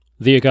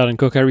The Akkad and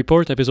Coca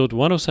Report, episode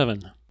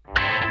 107.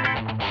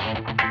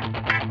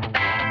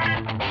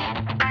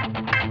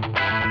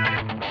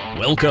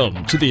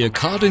 Welcome to the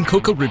Akkad and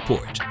Coca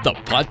Report, the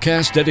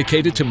podcast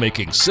dedicated to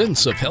making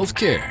sense of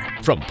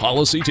healthcare, from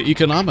policy to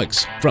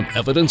economics, from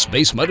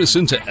evidence-based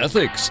medicine to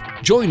ethics.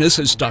 Join us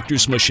as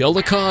Drs. Michelle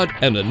Akkad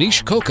and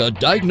Anish Coca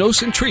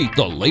diagnose and treat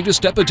the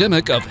latest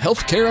epidemic of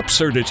healthcare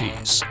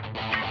absurdities.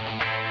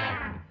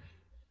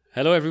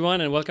 Hello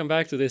everyone and welcome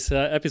back to this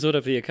episode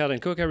of the Akkad and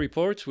Coca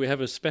Report. We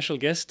have a special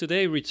guest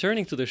today.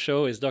 Returning to the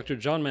show is Dr.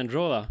 John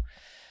Mandrola,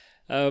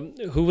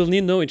 who will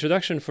need no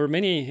introduction for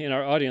many in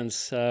our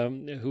audience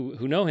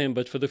who know him,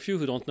 but for the few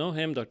who don't know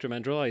him, Dr.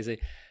 Mandrola is a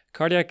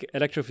cardiac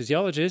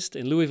electrophysiologist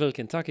in Louisville,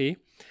 Kentucky,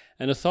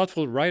 and a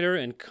thoughtful writer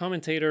and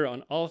commentator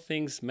on all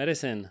things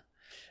medicine.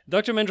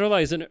 Dr.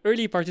 Mandrola is an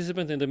early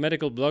participant in the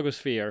medical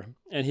blogosphere,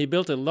 and he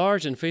built a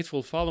large and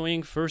faithful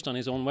following, first on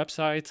his own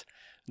website,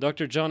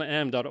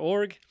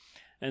 drjohnm.org,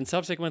 and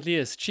subsequently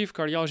as chief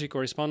cardiology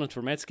correspondent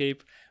for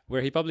Medscape,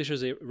 where he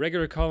publishes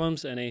regular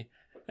columns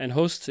and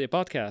hosts a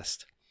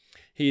podcast.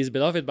 He is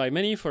beloved by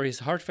many for his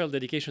heartfelt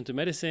dedication to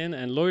medicine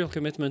and loyal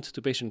commitment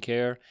to patient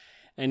care,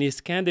 and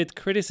his candid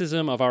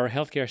criticism of our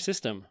healthcare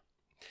system.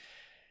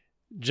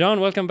 John,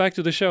 welcome back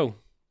to the show.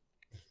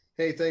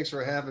 Hey, thanks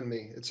for having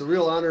me. It's a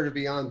real honor to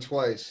be on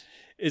twice.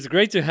 It's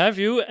great to have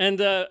you. And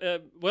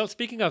well,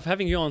 speaking of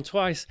having you on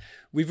twice,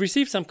 we've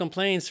received some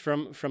complaints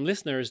from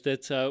listeners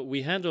that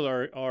we handle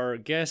our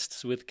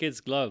guests with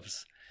kids'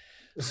 gloves.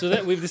 So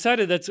that we've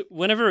decided that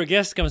whenever a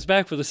guest comes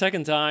back for the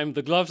second time,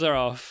 the gloves are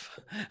off.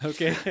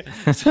 Okay.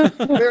 So,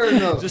 fair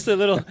enough. Just a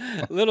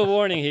little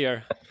warning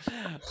here.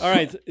 All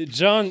right,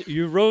 John,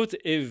 you wrote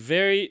a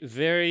very,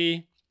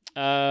 very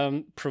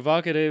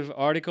provocative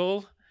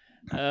article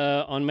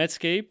on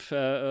Medscape,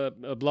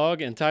 a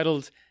blog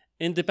entitled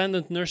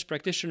Independent Nurse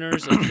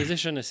Practitioners and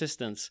Physician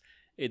Assistants,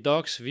 a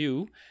Doc's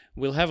View.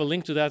 We'll have a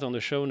link to that on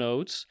the show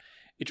notes.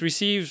 It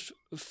received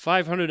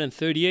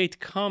 538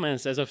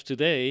 comments as of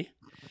today.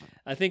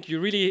 I think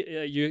you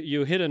really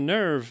you hit a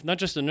nerve, not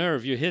just a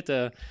nerve. You hit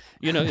a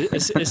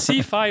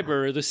C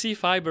fiber, the C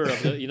fiber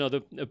of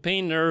the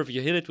pain nerve.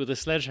 You hit it with a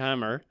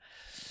sledgehammer.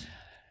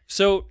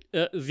 So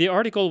the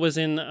article was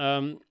in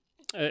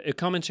a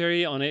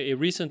commentary on a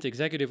recent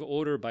executive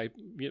order by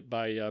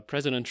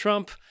President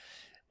Trump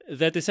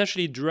that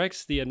essentially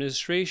directs the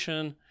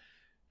administration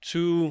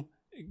to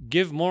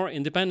give more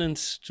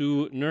independence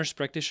to nurse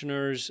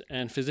practitioners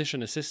and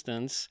physician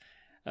assistants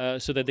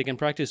so that they can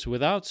practice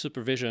without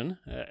supervision,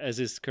 as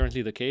is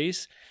currently the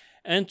case,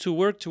 and to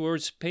work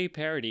towards pay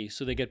parity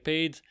so they get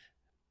paid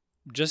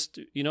just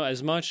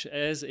as much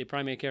as a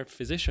primary care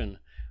physician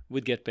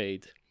would get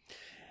paid.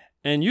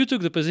 And you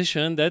took the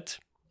position that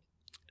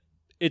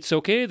it's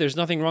okay, there's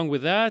nothing wrong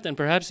with that, and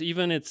perhaps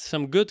even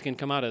some good can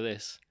come out of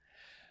this.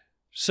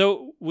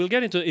 So we'll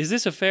get into, is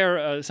this a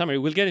fair summary?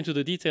 We'll get into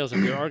the details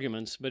of your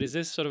arguments, but is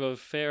this sort of a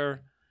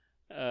fair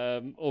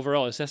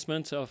overall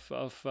assessment of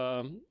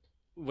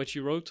what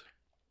you wrote?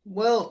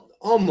 Well,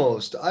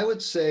 almost. I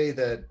would say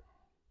that,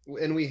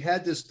 and we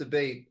had this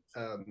debate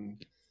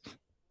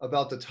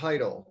about the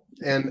title,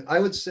 and I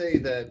would say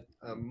that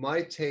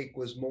my take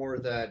was more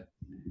that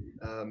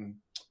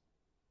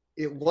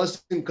it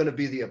wasn't going to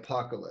be the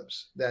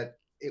apocalypse, that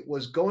it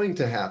was going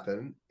to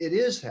happen. It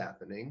is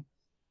happening.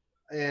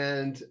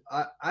 And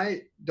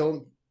I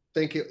don't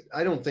think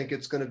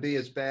it's going to be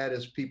as bad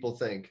as people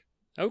think.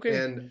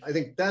 Okay. And I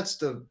think that's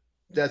the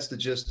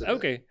gist of it.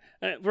 Okay.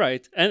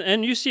 Right.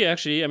 And you see,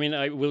 actually, I mean,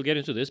 I will get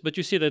into this, but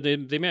you see that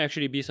there may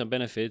actually be some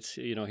benefits,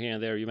 here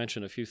and there. You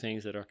mentioned a few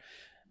things that are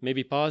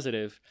maybe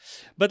positive.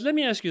 But let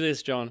me ask you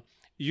this, John.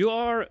 You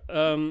are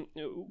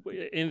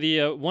in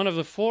the one of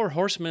the four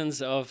horsemen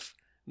of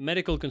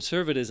medical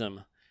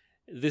conservatism,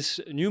 this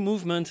new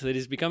movement that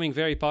is becoming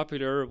very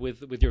popular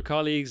with your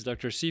colleagues,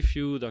 Dr.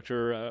 Sifu,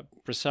 Dr.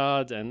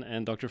 Prasad,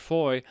 and Dr.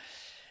 Foy.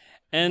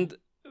 And,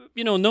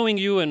 knowing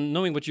you and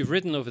knowing what you've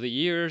written over the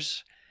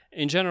years,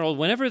 in general,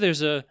 whenever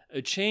there's a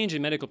change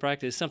in medical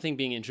practice, something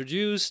being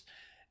introduced,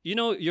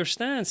 your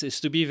stance is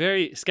to be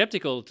very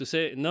skeptical, to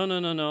say,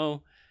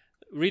 no.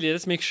 Really,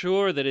 let's make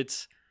sure that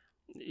it's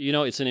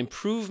an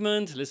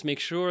improvement. Let's make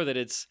sure that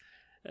it's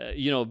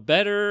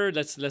better.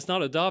 Let's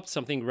not adopt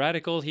something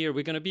radical here.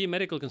 We're going to be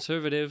medical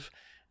conservative.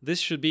 This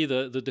should be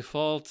the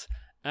default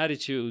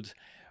attitude.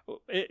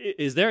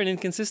 Is there an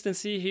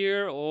inconsistency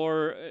here,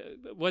 or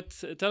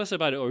what? Tell us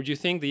about it. Or do you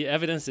think the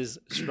evidence is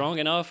strong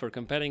enough or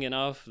compelling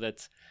enough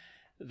that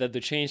the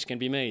change can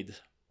be made?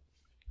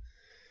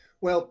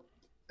 Well,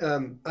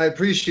 I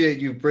appreciate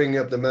you bringing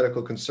up the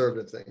medical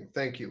conservative thing.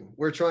 Thank you.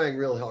 We're trying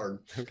real hard.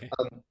 Okay.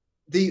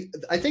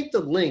 I think the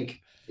link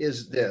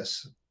is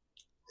this.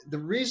 The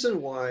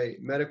reason why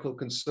medical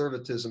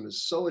conservatism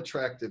is so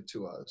attractive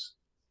to us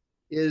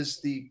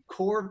is the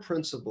core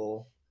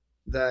principle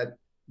that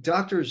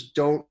doctors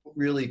don't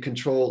really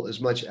control as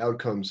much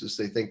outcomes as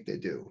they think they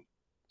do.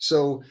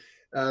 So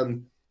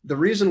the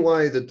reason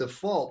why the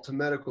default to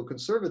medical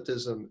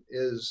conservatism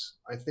is,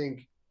 I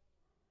think,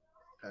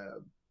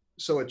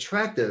 so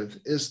attractive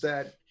is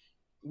that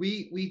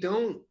we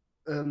don't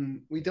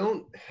we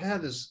don't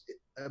have as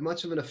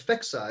much of an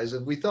effect size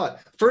as we thought.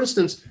 For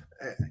instance,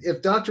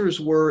 if doctors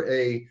were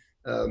in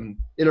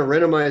a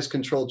randomized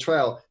controlled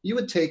trial, you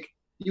would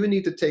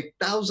need to take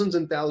thousands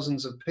and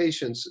thousands of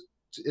patients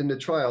in the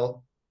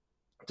trial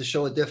to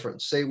show a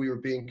difference. Say we were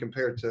being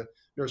compared to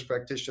nurse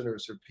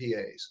practitioners or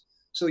PAs.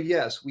 So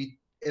yes,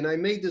 and I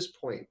made this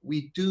point,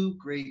 we do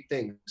great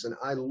things, and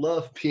I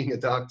love being a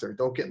doctor,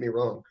 don't get me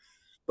wrong.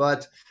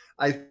 But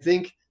I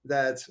think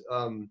that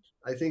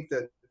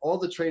all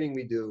the training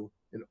we do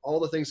and all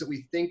the things that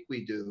we think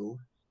we do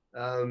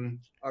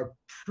are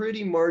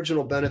pretty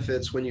marginal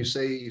benefits when you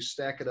say you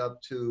stack it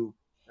up to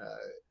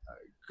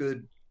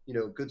good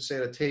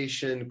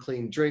sanitation,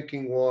 clean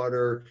drinking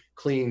water,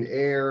 clean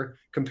air.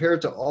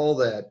 Compared to all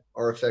that,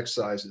 our effect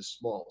size is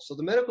small. So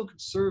the medical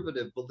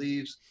conservative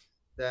believes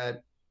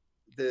that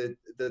the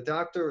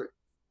doctor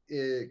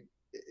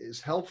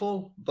is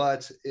helpful,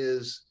 but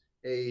is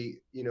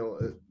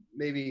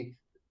maybe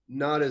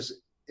not as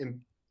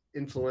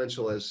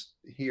influential as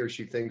he or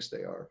she thinks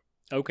they are.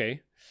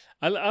 Okay,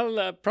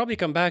 I'll probably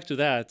come back to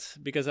that,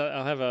 because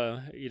I'll have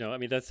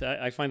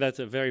I find that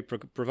a very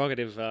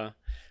provocative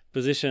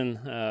position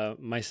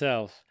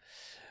myself.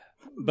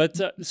 But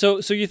so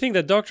you think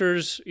that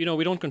doctors,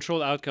 we don't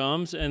control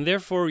outcomes, and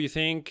therefore you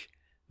think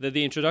that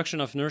the introduction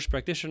of nurse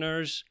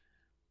practitioners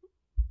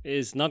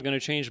is not going to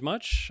change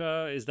much?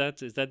 Is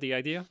that the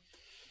idea?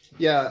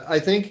 Yeah, I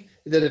think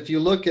that if you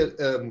look at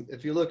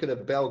a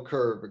bell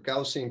curve, a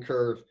Gaussian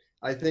curve,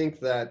 I think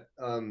that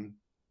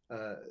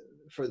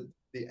for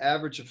the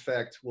average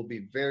effect will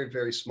be very,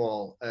 very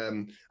small.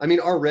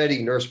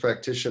 Already nurse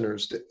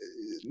practitioners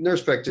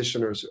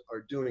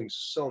are doing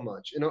so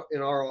much in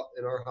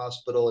our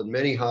hospital and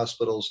many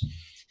hospitals.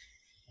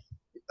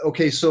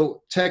 Okay,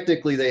 so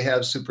technically they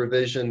have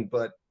supervision,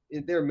 but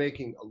they're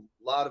making a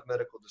lot of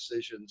medical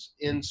decisions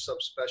in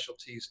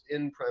subspecialties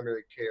in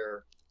primary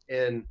care,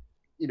 and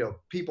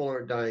people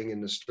aren't dying in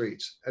the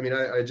streets. I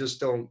just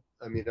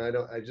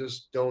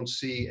don't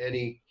see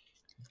any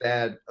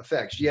bad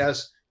effects.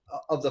 Yes,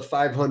 of the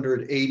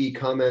 580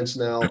 comments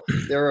now,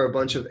 there are a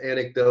bunch of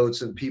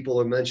anecdotes, and people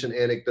have mentioned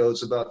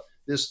anecdotes about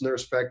this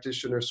nurse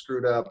practitioner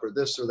screwed up or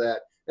this or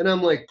that. And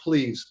I'm like,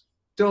 please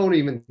don't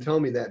even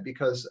tell me that,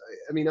 because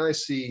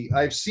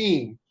I've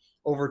seen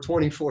over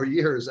 24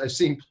 years, I've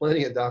seen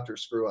plenty of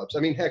doctors screw ups.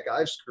 Heck,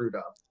 I've screwed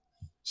up.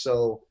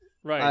 So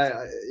right.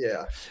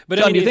 Yeah. But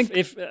John,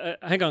 if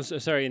hang on,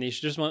 sorry, Anish,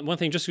 just one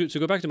thing, just to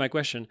go back to my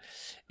question.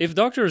 If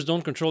doctors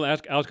don't control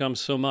outcomes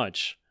so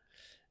much,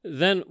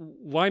 then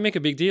why make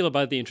a big deal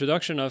about the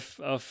introduction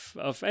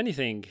of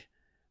anything,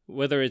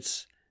 whether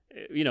it's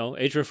atrial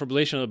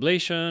fibrillation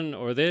ablation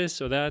or this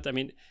or that?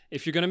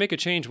 If you're going to make a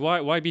change,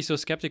 why be so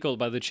skeptical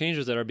about the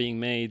changes that are being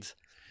made?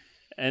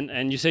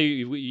 And you say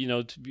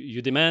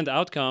you demand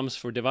outcomes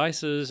for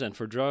devices and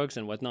for drugs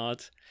and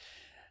whatnot.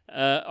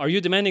 Are you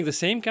demanding the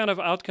same kind of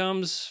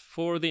outcomes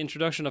for the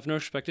introduction of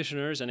nurse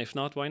practitioners? And if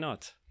not, why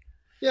not?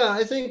 Yeah,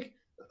 I think.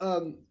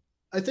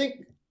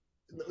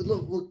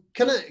 Look,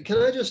 can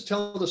I just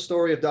tell the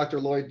story of Dr.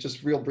 Lloyd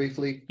just real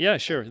briefly? Yeah,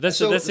 sure. It's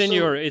in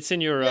your article.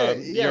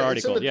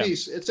 It's in the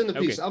piece. It's in the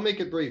piece. Okay. I'll make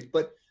it brief.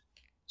 But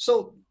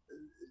so,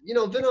 Vin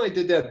and I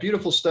did that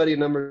beautiful study a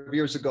number of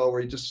years ago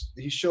where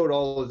he showed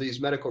all of these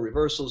medical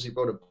reversals. He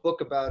wrote a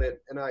book about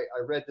it, and I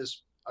read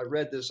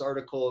this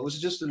article. It was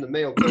just in the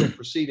Mayo Clinic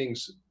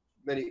Proceedings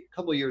a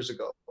couple of years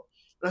ago,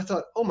 and I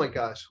thought, oh my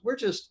gosh, we're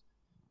just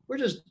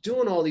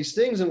doing all these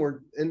things,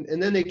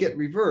 and then they get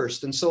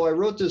reversed. And so I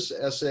wrote this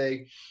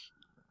essay,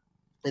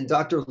 and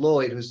Dr.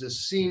 Lloyd, who's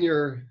this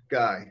senior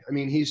guy,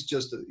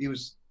 he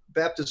was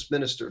Baptist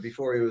minister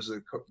before he was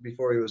a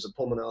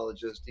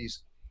pulmonologist.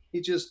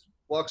 He just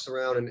walks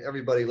around and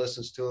everybody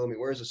listens to him. He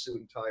wears a suit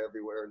and tie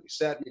everywhere. And he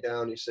sat me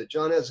down and he said,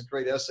 John has a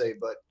great essay,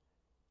 but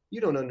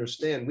you don't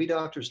understand. We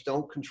doctors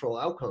don't control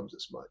outcomes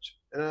as much.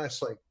 And I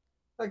was like,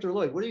 Dr.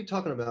 Lloyd, what are you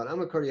talking about?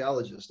 I'm a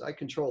cardiologist. I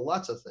control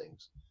lots of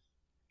things.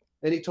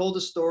 And he told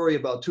a story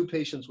about two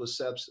patients with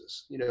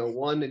sepsis.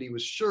 One that he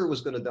was sure was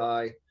going to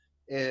die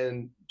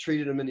and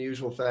treated him in the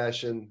usual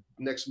fashion.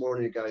 Next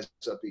morning, the guy's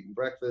up eating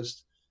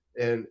breakfast.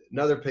 And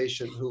another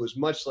patient who was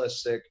much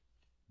less sick,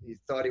 he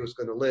thought he was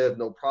going to live,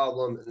 no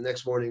problem. And the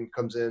next morning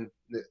comes in,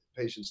 the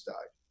patient's died.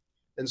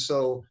 And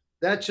so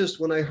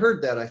when I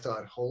heard that, I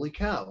thought, holy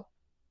cow,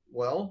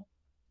 well,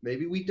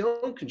 maybe we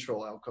don't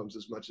control outcomes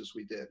as much as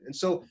we did. And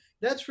so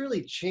that's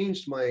really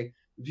changed my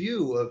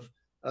view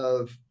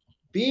of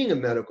being a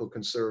medical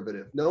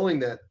conservative, knowing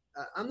that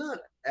I'm not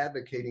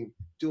advocating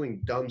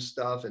doing dumb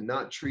stuff and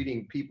not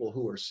treating people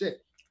who are sick.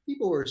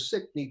 People who are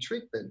sick need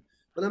treatment,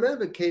 but I'm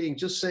advocating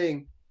just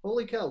saying,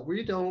 holy cow,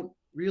 we don't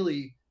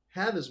really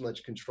have as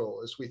much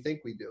control as we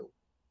think we do.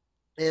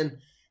 And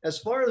as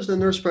far as the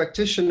nurse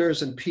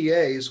practitioners and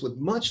PAs with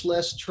much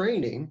less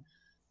training,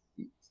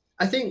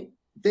 I think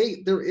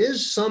there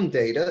is some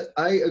data.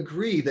 I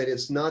agree that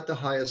it's not the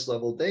highest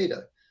level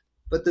data,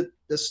 but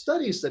the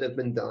studies that have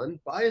been done,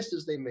 biased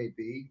as they may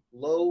be,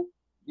 low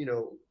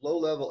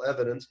level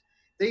evidence,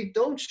 they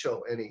don't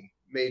show any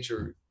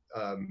major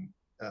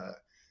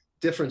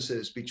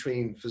differences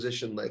between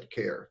physician-led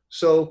care.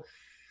 So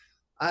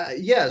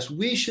yes,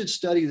 we should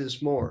study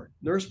this more.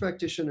 Nurse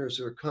practitioners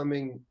are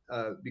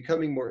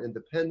becoming more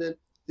independent.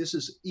 This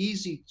is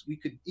easy. We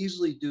could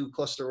easily do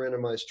cluster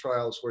randomized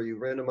trials where you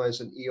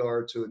randomize an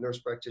ER to a nurse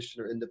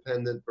practitioner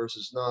independent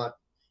versus not,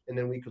 and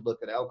then we could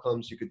look at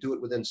outcomes. You could do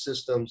it within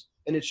systems,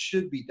 and it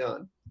should be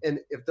done. And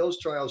if those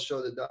trials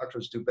show that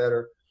doctors do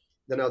better,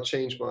 then I'll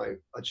change my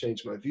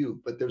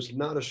view. But there's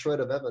not a shred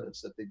of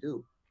evidence that they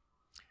do.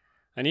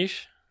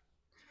 Anish?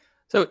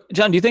 So,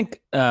 John, do you think,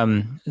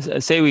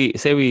 say we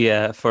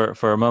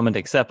for a moment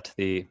accept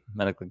the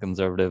medically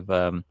conservative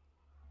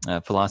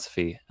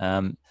philosophy?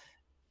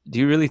 Do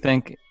you really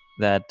think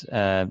that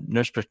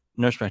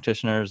nurse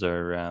practitioners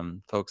or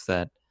folks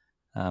that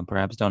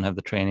perhaps don't have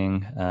the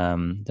training,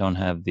 don't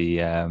have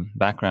the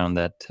background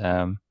that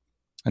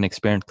an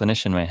experienced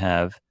clinician may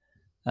have,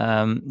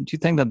 do you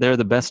think that they're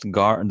the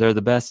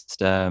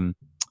best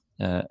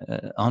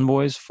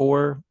envoys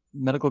for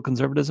medical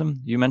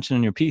conservatism? You mentioned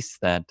in your piece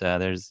that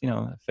there's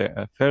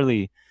a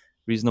fairly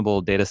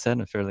reasonable data set,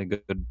 a fairly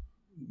good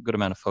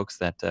amount of folks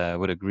that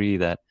would agree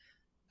that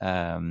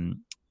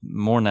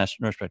more nurse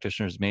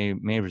practitioners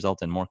may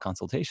result in more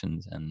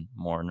consultations, and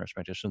more nurse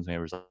practitioners may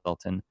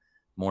result in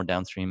more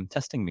downstream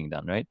testing being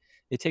done, right?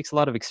 It takes a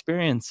lot of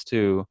experience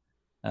to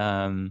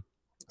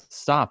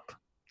stop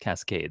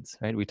cascades,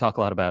 right? We talk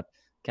a lot about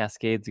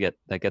cascades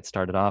that get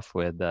started off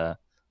with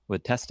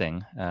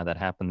testing that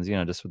happens,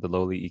 just with the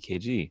lowly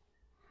EKG.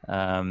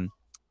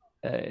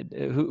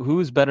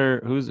 Who's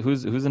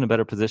in a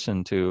better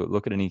position to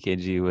look at an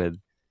EKG with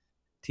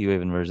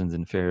T-wave inversions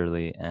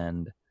inferiorly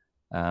and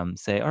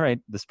say, all right,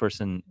 this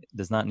person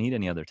does not need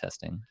any other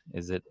testing?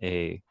 Is it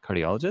a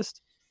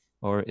cardiologist,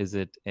 or is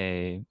it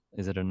a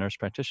nurse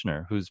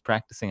practitioner who's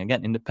practicing,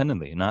 again,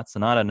 independently? Not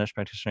a nurse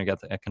practitioner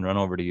that can run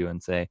over to you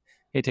and say,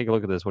 hey, take a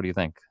look at this. What do you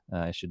think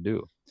I should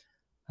do?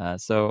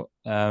 So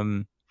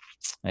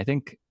I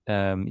think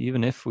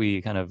even if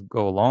we kind of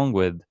go along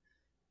with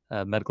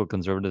medical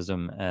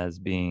conservatism as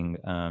being,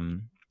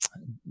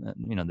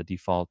 the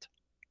default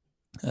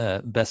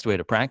best way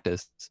to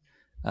practice,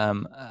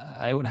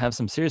 I would have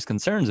some serious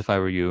concerns if I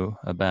were you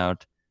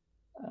about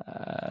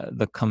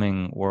the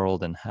coming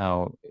world and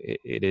how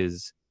it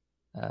is,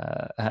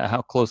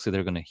 how closely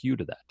they're going to hew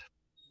to that.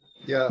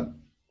 Yeah,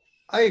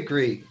 I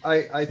agree.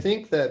 I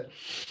think that.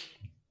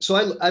 So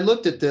I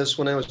looked at this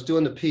when I was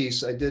doing the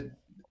piece. I did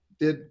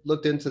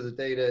looked into the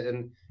data,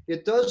 and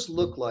it does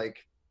look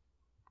like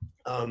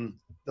the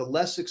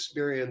less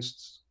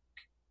experienced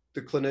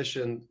the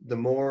clinician, the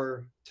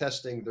more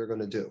testing they're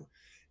going to do.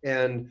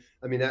 And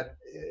I mean, that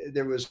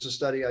there was a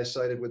study I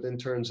cited with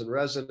interns and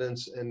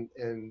residents, and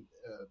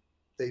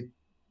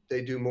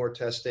they do more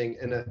testing,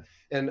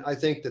 and I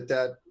think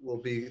that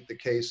will be the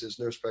case as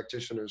nurse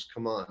practitioners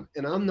come on.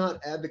 And I'm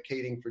not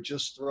advocating for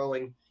just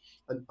throwing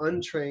an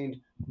untrained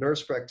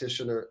nurse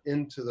practitioner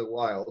into the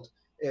wild.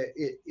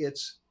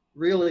 It's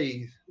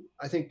really,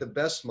 I think, the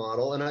best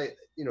model, and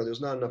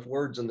there's not enough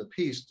words in the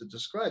piece to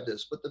describe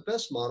this, but the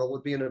best model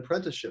would be an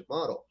apprenticeship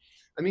model.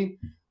 I mean,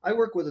 I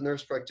work with a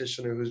nurse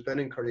practitioner who's been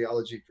in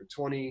cardiology for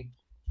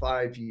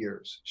 25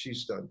 years.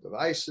 She's done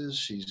devices,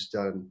 she's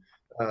done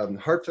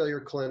heart failure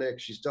clinic,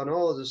 she's done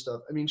all of this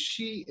stuff. I mean,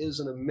 she is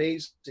an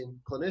amazing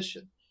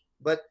clinician.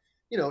 But,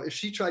 if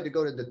she tried to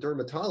go into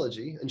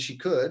dermatology, and she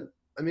could,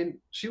 I mean,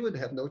 she would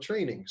have no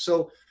training.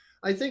 So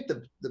I think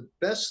the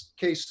best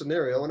case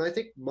scenario, and I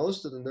think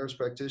most of the nurse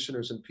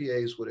practitioners and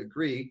PAs would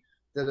agree,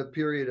 that a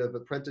period of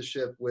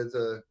apprenticeship with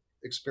an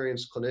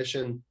experienced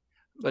clinician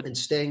and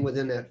staying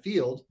within that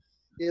field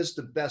is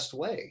the best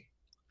way.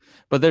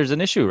 But there's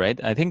an issue, right?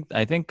 I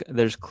think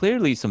there's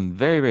clearly some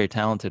very, very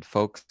talented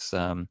folks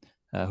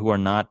who are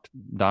not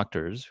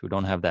doctors, who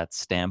don't have that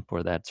stamp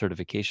or that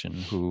certification,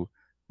 who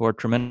are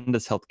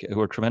tremendous who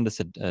are tremendous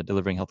at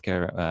delivering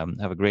healthcare,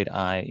 have a great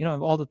eye,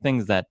 all the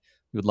things that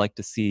you would like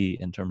to see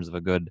in terms of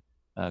a good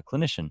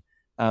clinician.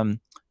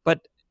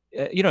 But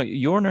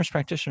your nurse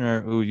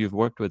practitioner, who you've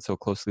worked with so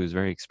closely, who's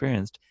very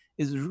experienced,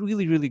 is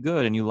really, really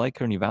good, and you like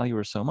her and you value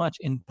her so much,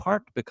 in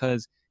part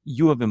because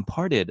you have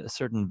imparted a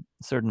certain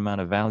amount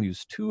of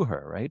values to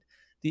her, right?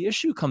 The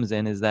issue comes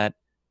in is that,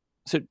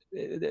 so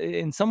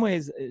in some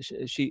ways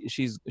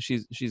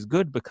she's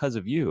good because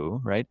of you,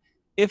 right?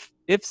 If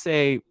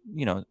say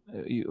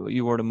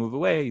you were to move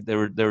away,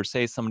 there were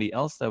say somebody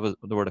else that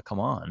were to come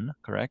on,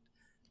 correct?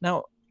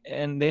 Now,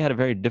 and they had a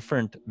very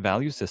different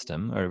value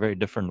system or a very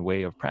different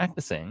way of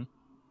practicing,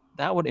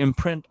 that would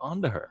imprint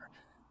onto her.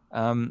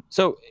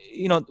 So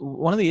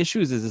one of the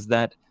issues is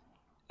that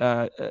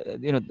they're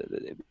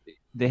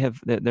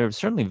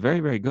certainly very,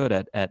 very good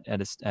at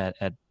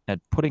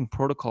putting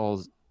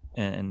protocols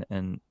and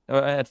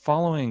at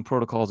following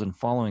protocols and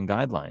following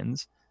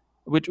guidelines,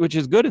 which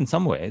is good in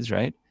some ways,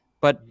 right?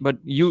 But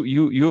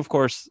you of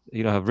course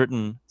have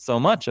written so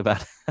much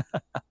about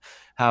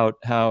how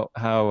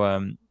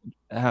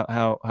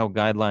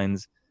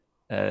guidelines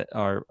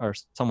are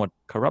somewhat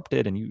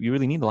corrupted, and you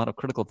really need a lot of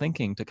critical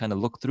thinking to kind of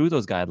look through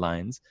those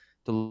guidelines,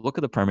 to look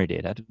at the primary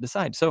data to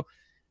decide. So,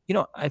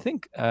 I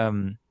think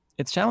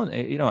it's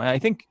challenging. You know, I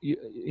think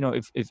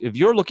if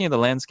you're looking at the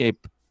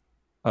landscape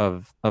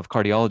of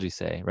cardiology,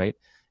 say, right,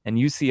 and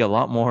you see a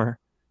lot more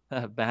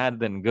bad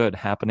than good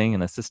happening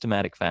in a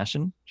systematic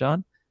fashion,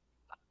 John,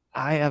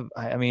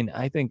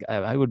 I think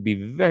I would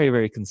be very,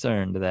 very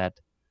concerned that,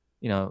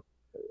 you know,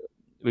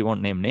 we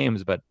won't name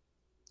names, but,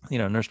 you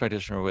know, a nurse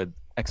practitioner with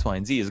X, Y,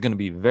 and Z is going to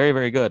be very,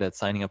 very good at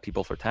signing up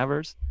people for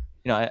TAVRs.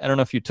 You know, I don't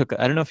know if you took,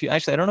 I don't know if you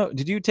actually, I don't know.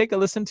 Did you take a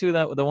listen to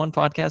the one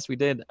podcast we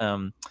did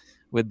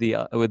with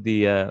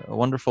the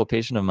wonderful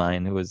patient of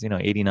mine who was, you know,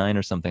 89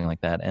 or something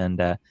like that.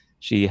 And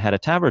she had a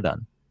TAVR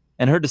done,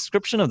 and her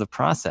description of the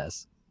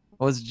process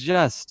was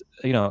just,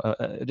 you know,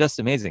 just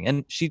amazing.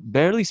 And she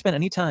barely spent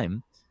any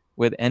time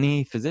with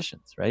any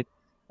physicians, right?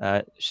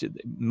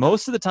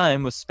 Most of the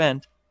time was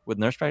spent with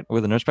a nurse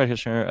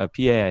practitioner, a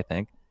PA, I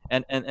think.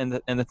 And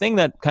the thing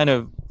that kind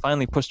of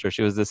finally pushed her,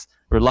 she was this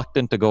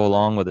reluctant to go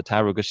along with the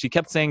TAVR because she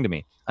kept saying to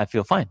me, I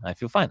feel fine. I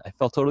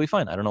felt totally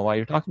fine. I don't know why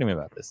you're talking to me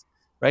about this,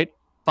 right?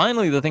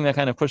 Finally, the thing that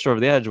kind of pushed her over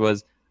the edge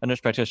was a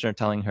nurse practitioner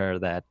telling her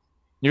that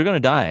you're going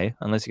to die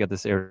unless you get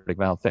this aortic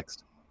valve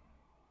fixed.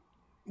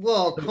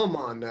 Well, come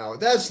on now.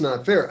 That's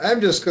not fair.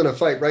 I'm just going to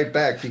fight right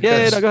back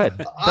because go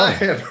ahead. I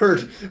have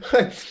heard.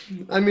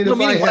 I mean, no,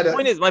 if I had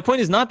my point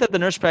is not that the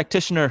nurse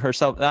practitioner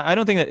herself, I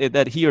don't think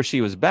that he or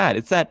she was bad.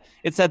 It's that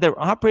they're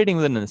operating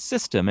within a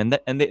system, and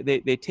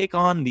they take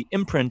on the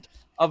imprint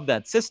of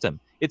that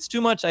system. It's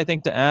too much, I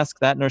think, to ask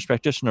that nurse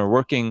practitioner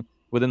working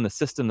within the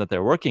system that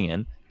they're working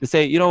in to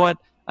say, you know what,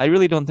 I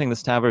really don't think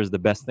this TAVR is the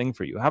best thing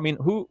for you. I mean,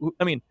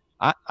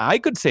 I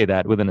could say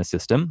that within a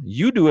system.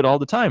 You do it all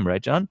the time,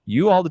 right, John?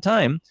 You all the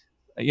time,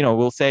 you know,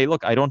 will say,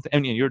 look, I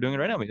mean, you're doing it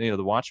right now. You know,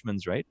 the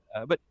Watchman's, right?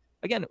 But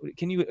again,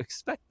 can you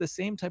expect the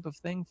same type of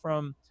thing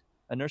from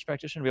a nurse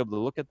practitioner to be able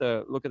to look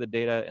at the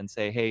data and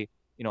say, hey,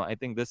 you know, I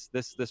think this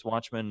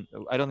Watchman,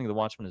 I don't think the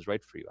Watchman is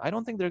right for you. I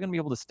don't think they're going to be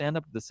able to stand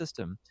up to the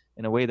system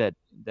in a way that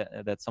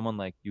someone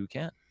like you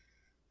can.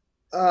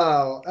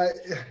 Oh,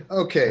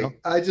 okay. You know?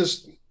 I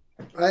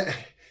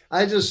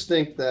just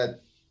think that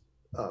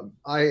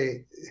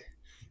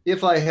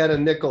if I had a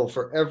nickel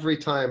for every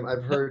time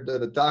I've heard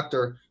that a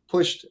doctor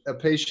pushed a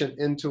patient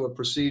into a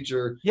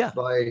procedure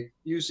by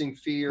using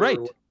fear, right?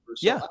 Or whatever.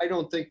 So I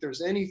don't think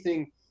there's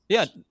anything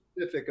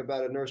specific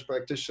about a nurse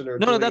practitioner.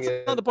 No, that's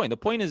not the point. The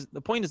point is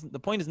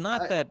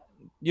not that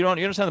you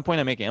understand the point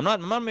I'm making. I'm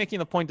not making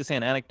the point to say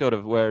an anecdote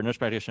of where a nurse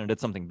practitioner did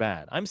something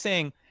bad. I'm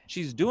saying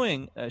she's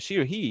doing, she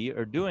or he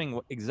are doing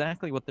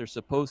exactly what they're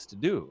supposed to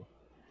do,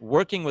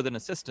 working within a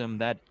system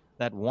that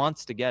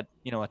wants to get,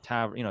 you know,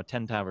 10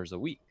 TAVRs a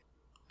week.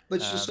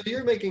 But so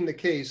you're making the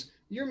case,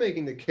 let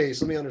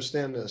me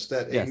understand this,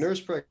 that a nurse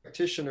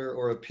practitioner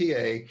or a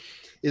PA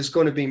is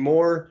going to be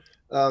more,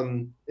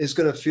 is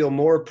going to feel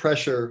more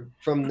pressure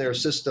from their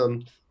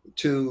system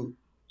than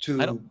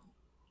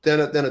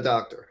a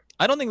doctor.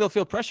 I don't think they'll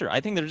feel pressure.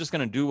 I think they're just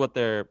going to do what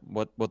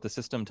the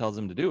system tells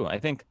them to do. I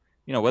think,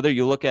 you know, whether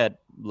you look at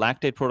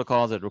lactate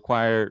protocols that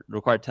require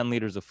 10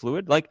 liters of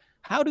fluid, like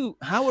how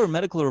are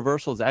medical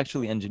reversals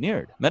actually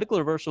engineered? Medical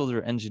reversals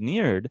are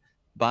engineered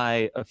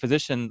by a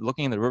physician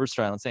looking at the reverse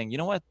trial and saying, you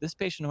know what, this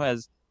patient who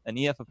has an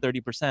EF of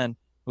 30%,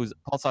 whose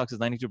pulse ox is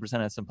 92%,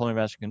 has some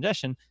pulmonary vascular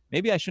congestion,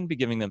 maybe I shouldn't be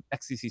giving them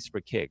XCC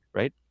per kg,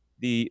 right?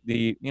 The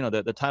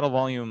tidal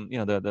volume, you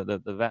know,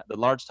 the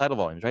large tidal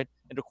volumes, right?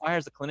 It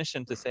requires the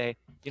clinician to say,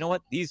 you know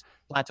what, these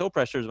plateau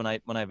pressures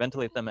when I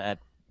ventilate them at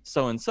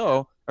so and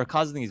so are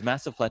causing these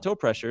massive plateau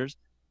pressures,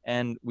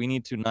 and we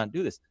need to not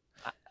do this.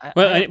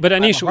 But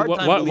Anish,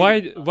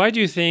 why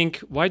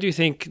do you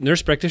think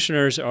nurse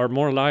practitioners are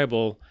more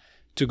liable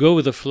to go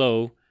with the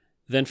flow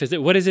than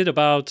physicians? What is it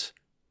about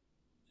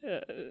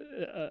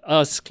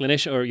us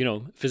clinicians or, you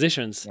know,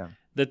 physicians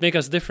that make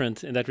us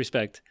different in that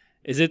respect?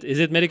 Is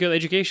it medical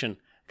education?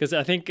 Because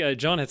I think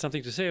John had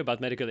something to say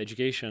about medical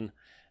education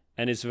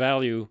and its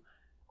value,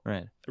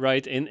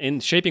 right, in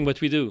shaping what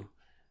we do.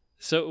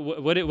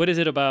 So what is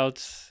it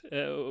about?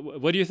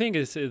 What do you think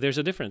is there's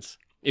a difference?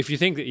 If you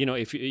think, you know,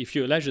 if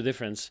you allege a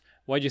difference,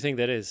 why do you think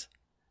that is?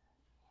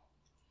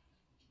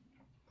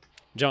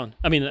 John,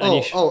 I mean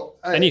Anish.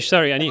 Anish,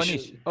 sorry, Anish.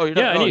 Anish. Oh, you're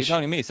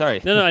talking to me.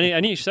 Sorry. No,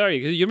 Anish, sorry,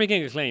 you're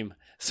making a claim.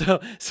 So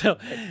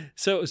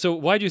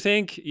why do you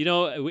think, you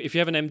know, if you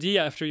have an MD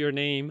after your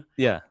name,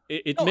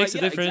 it makes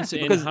a difference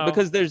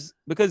because there's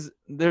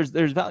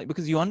value,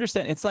 because you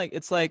understand.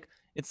 It's like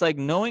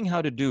knowing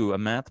how to do a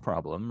math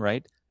problem,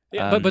 right?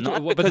 Yeah, but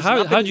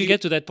how do you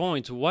get to that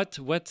point? What?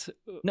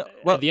 No,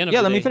 well, at the end of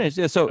the let day? me finish.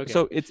 Yeah, so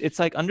it's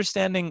like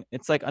understanding.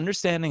 It's like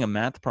understanding a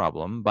math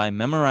problem by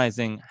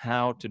memorizing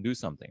how to do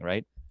something,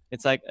 right?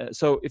 It's like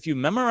so if you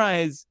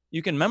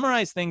can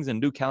memorize things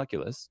and do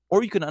calculus,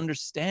 or you can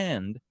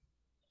understand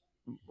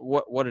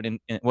what an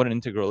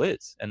integral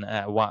is and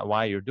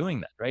why you're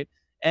doing that, right?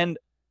 And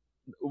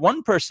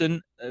one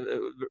person,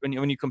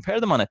 when you compare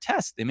them on a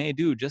test, they may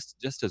do just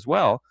as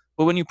well.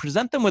 But when you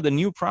present them with a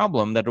new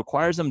problem that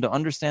requires them to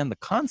understand the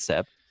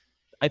concept,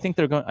 I think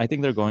they're going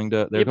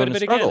to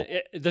struggle.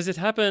 Again, does it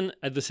happen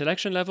at the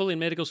selection level in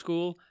medical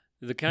school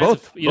the kinds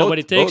of what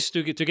it takes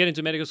to get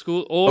into medical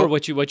school, or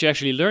what you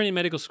actually learn in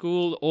medical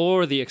school,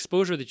 or the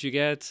exposure that you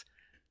get.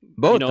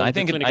 Both. I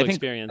think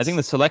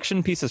the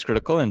selection piece is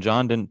critical, and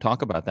John didn't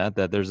talk about that.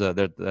 That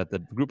that the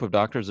group of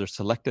doctors are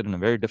selected in a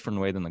very different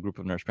way than the group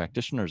of nurse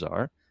practitioners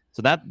are.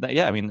 So that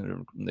yeah, I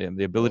mean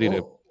the ability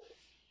to.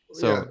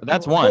 So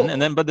that's one,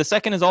 and then but the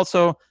second is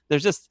also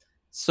there's just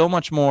so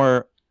much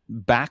more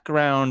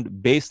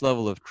background base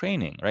level of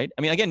training, right?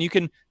 I mean, again, you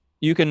can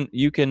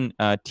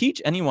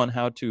teach anyone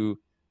how to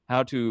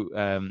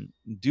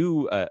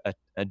do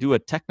a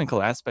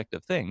technical aspect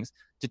of things.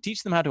 To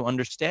teach them how to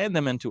understand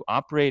them and to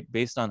operate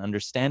based on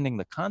understanding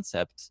the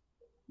concepts,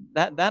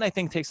 that I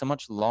think takes a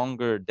much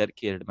longer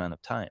dedicated amount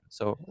of time.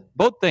 So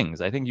both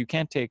things, I think you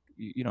can't take,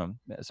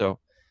 so.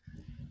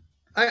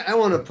 I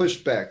want to push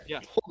back. Yeah.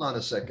 Hold on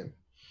a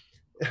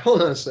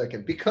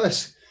second,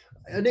 because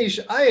Anish,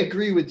 I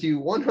agree with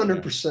you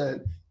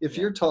 100%. If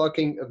you're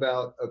talking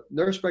about a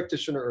nurse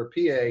practitioner or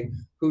PA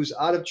who's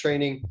out of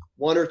training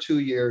 1 or 2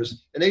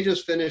 years and they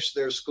just finished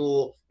their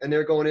school and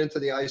they're going into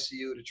the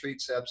ICU to treat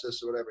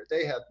sepsis or whatever,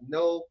 they have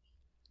no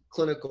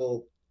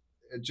clinical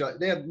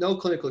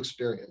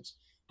experience.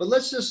 But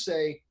let's just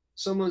say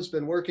someone's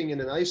been working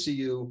in an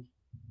ICU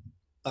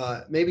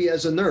maybe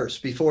as a nurse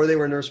before they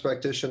were a nurse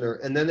practitioner,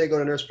 and then they go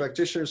to nurse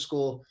practitioner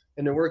school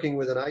and they're working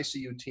with an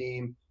ICU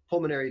team,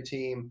 pulmonary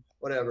team,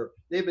 whatever.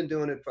 They've been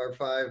doing it for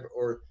 5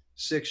 or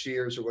 6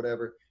 years or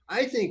whatever.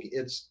 I think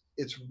it's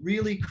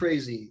really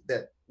crazy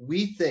that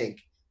we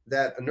think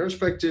that a nurse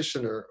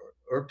practitioner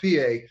or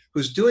PA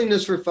who's doing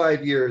this for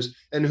 5 years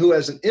and who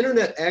has an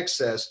internet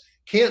access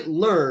can't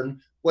learn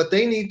what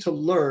they need to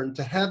learn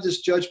to have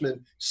this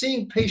judgment,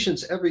 seeing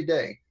patients every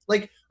day.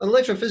 Like an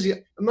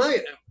electrophysiologist,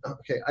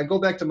 I go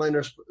back to my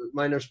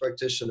nurse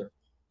practitioner.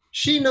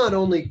 She not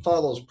only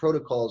follows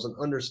protocols and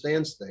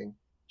understands things,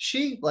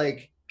 she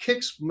like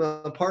kicks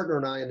my partner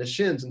and I in the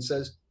shins and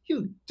says,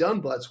 "You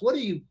dumb butts, what are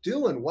you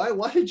doing?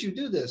 Why did you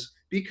do this?"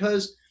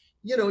 Because,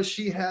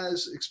 she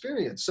has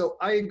experience. So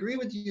I agree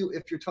with you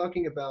if you're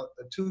talking about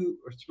a 2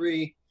 or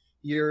 3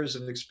 years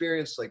of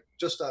experience, like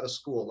just out of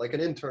school, like an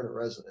intern or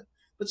resident.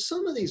 But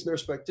some of these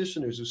nurse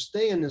practitioners who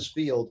stay in this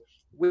field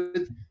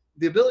with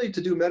the ability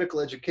to do medical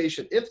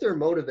education, if they're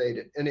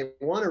motivated and they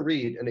want to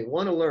read and they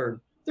want to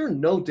learn, they're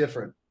no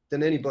different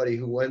than anybody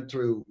who went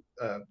through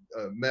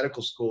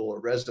medical school or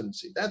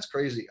residency. That's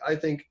crazy. I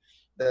think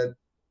that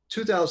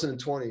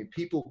 2020,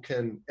 people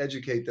can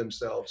educate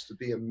themselves to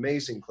be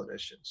amazing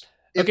clinicians.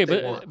 Okay,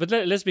 but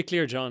let's be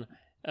clear, John.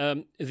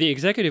 The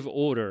executive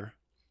order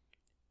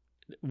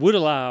would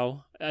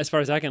allow, as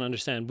far as I can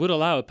understand,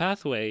 a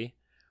pathway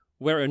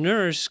where a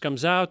nurse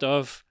comes out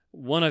of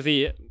one of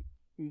the,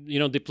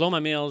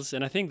 diploma mills,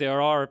 and I think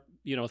there are,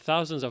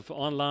 thousands of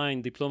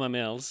online diploma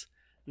mills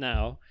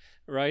now,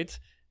 right?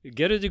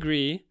 Get a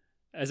degree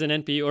as an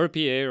NP or a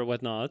PA or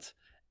whatnot,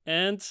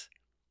 and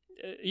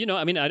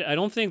I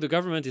don't think the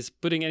government is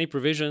putting any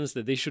provisions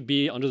that they should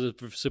be under the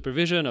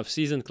supervision of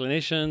seasoned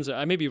clinicians.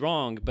 I may be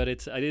wrong, but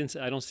I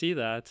don't see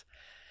that.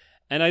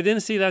 And I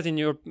didn't see that in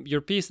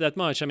your piece that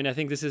much. I mean, I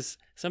think this is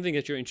something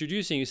that you're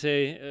introducing. You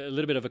say a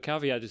little bit of a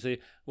caveat. You say,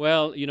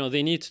 well,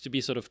 they need to be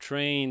sort of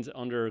trained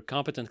under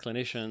competent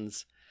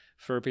clinicians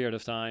for a period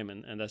of time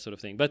and that sort of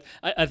thing. But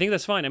I think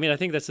that's fine. I mean, I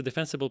think that's a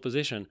defensible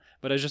position.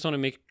 But I just want to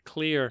make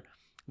clear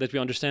that we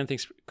understand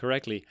things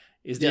correctly.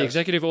 Is the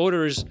executive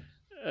orders...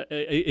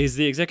 is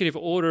the executive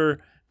order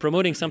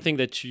promoting something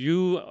that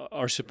you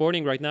are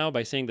supporting right now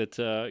by saying that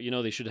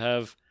they should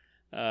have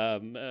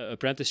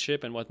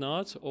apprenticeship and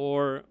whatnot,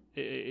 or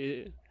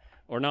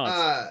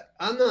not?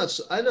 I'm not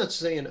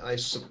saying I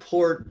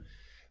support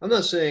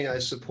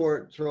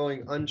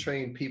throwing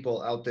untrained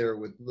people out there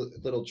with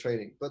little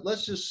training. But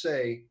let's just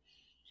say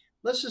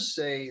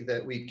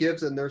that we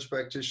give the nurse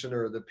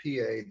practitioner or the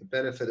PA the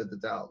benefit of the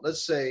doubt.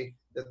 Let's say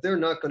that they're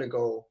not going to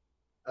go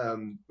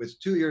with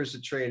 2 years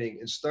of training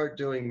and start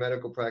doing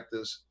medical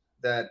practice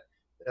that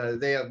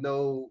they have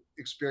no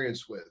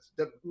experience with.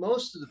 That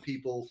most of the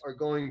people are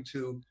going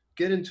to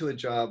get into a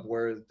job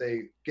where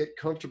they get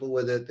comfortable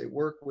with it, they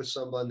work with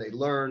someone, they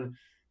learn.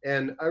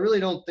 And I really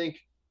don't think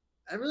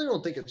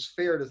it's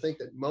fair to think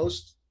that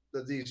most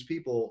of these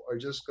people are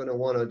just going to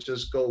want to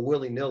just go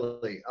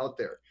willy-nilly out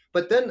there.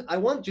 But then I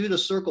want you to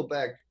circle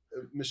back,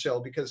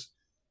 Michelle, because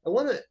I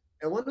want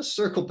to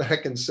circle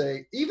back and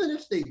say, even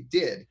if they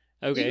did,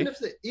 okay,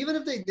 even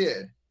if they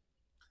did,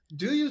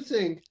 do you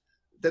think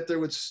that there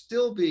would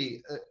still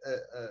be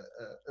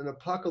an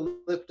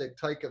apocalyptic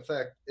type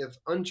effect if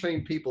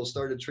untrained people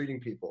started treating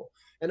people?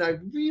 And I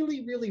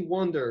really, really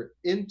wonder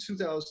in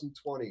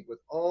 2020, with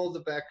all the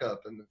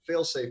backup and the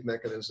fail-safe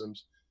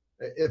mechanisms,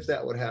 if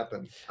that would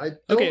happen.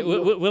 Okay,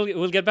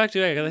 we'll get back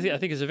to that. I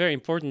think it's a very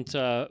important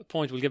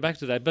point. We'll get back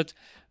to that.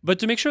 But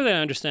to make sure that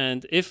I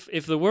understand,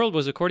 if the world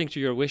was according to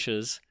your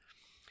wishes,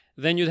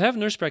 then you'd have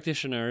nurse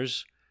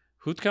practitioners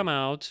who'd come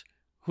out,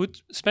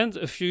 who'd spend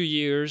a few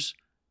years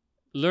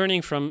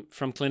learning from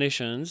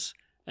clinicians,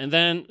 and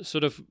then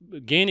sort of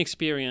gain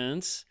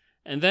experience,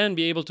 and then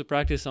be able to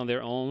practice on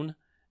their own,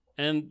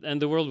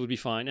 and the world would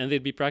be fine, and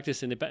they'd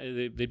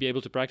be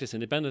able to practice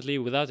independently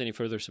without any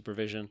further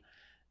supervision,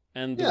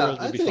 and the world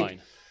would be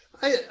fine.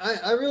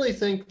 I really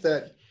think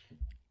that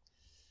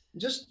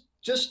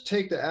just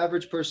take the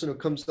average person who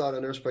comes out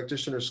of nurse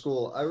practitioner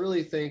school. I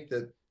really think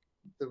that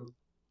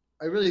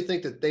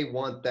they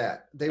want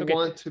that. They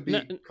want to be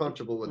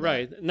comfortable with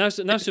that.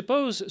 Now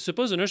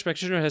suppose a nurse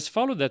practitioner has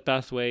followed that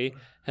pathway,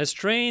 has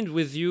trained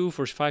with you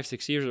for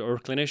 5-6 years, or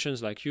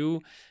clinicians like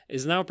you,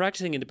 is now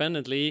practicing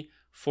independently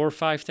for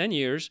 5-10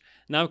 years.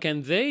 Now,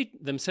 can they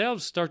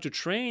themselves start to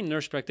train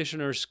nurse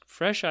practitioners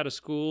fresh out of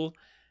school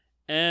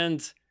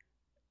and,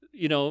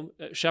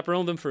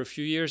 chaperone them for a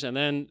few years and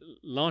then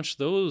launch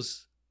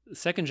those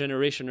second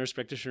generation nurse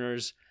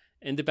practitioners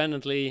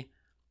independently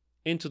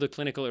into the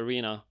clinical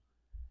arena?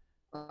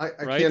 I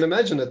can't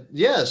imagine it.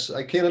 Yes,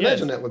 I can't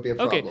imagine that would be a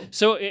problem. Okay,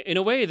 so in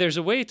a way, there's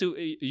a way to,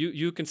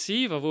 you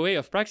conceive of a way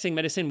of practicing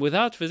medicine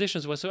without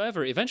physicians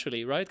whatsoever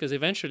eventually, right? Because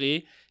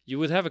eventually you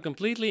would have a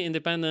completely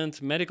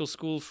independent medical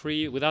school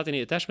free, without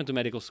any attachment to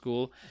medical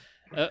school,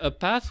 a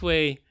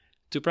pathway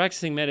to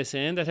practicing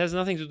medicine that has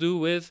nothing to do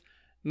with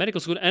medical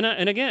school.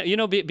 And again,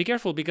 be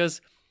careful,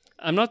 because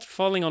I'm not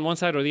falling on one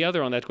side or the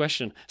other on that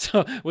question.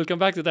 So we'll come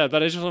back to that.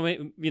 But I just want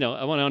to,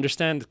 I want to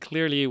understand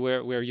clearly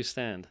where you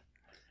stand.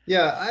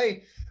 Yeah,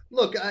 I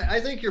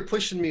think you're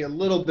pushing me a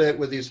little bit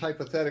with these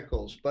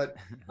hypotheticals, but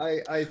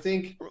I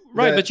think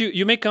right. But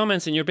you make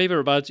comments in your paper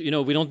about we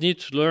don't need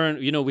to learn,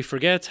 we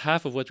forget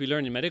half of what we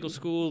learned in medical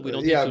school. We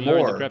don't need to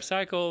learn the Krebs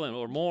cycle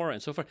or more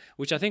and so forth,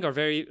 which I think are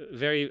very,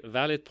 very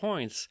valid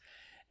points.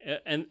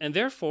 And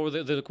therefore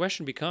the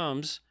question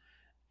becomes,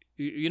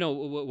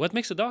 what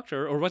makes a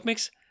doctor, or what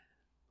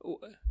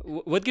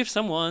gives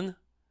someone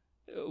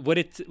what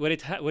it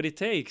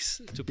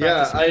takes to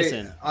practice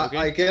medicine? Okay?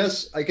 I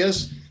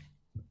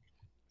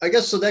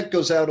guess so. That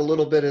goes out a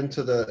little bit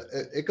into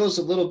it goes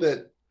a little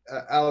bit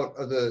out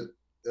of the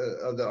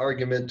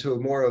argument to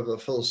more of a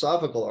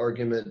philosophical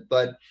argument,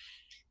 but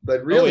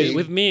really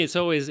with me it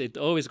always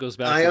goes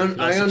back. I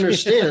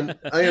understand,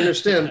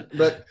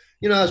 but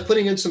I was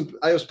putting in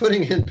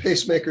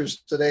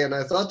pacemakers today, and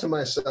I thought to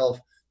myself,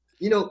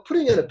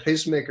 putting in a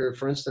pacemaker,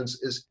 for instance,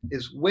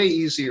 is way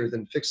easier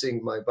than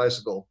fixing my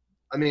bicycle.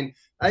 I mean,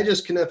 I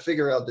just cannot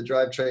figure out the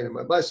drivetrain of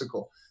my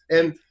bicycle.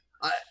 And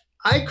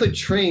I could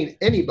train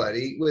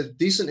anybody with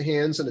decent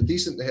hands and a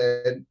decent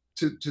head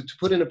to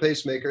put in a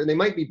pacemaker, and they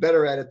might be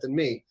better at it than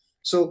me.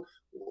 So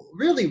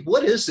really,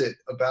 what is it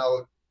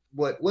about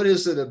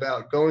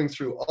going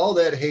through all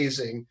that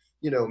hazing,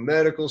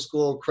 medical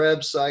school,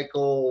 Krebs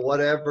cycle,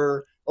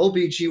 whatever,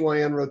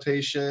 OBGYN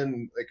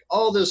rotation, like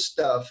all this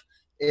stuff.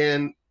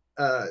 And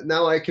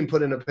now I can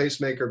put in a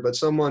pacemaker, but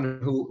someone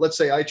who, let's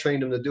say I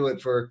trained them to do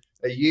it for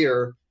a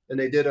year and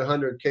they did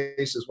 100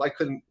 cases, why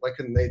couldn't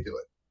they do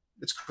it?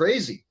 It's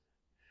crazy.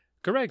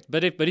 Correct.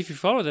 But if you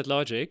follow that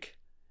logic,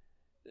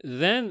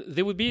 then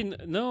there would be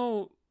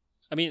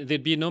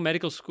there'd be no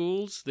medical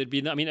schools.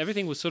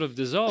 Everything would sort of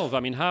dissolve.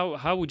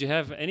 How would you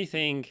have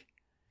anything,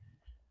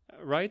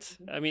 right?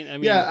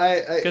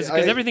 Because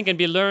everything can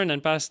be learned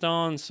and passed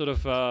on sort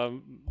of,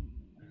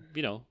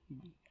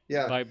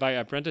 by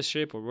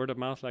apprenticeship or word of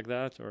mouth like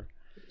that, or.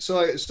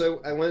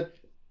 So I went,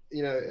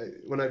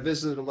 when I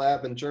visited a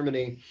lab in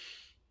Germany,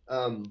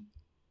 to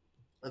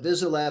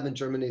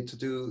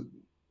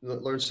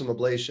learn some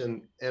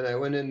ablation, and I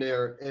went in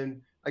there,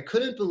 and I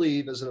couldn't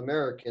believe, as an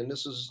American,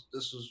 this was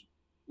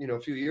a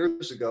few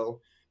years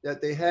ago,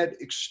 that they had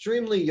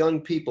extremely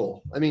young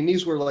people.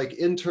 These were like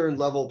intern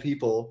level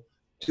people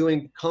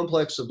doing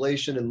complex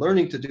ablation and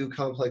learning to do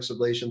complex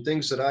ablation,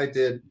 things that I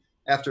did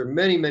after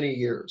many, many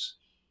years.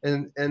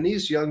 And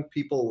these young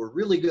people were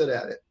really good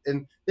at it.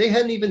 And they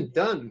hadn't even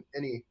done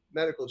any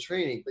medical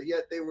training, but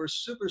yet they were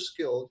super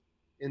skilled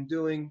in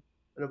doing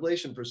an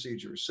ablation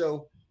procedure.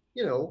 So,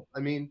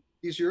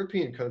 these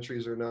European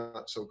countries are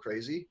not so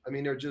crazy.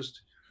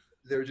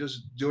 They're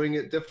just doing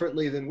it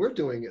differently than we're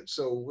doing it.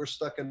 So we're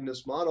stuck in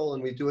this model,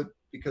 and we do it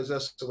because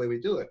that's the way we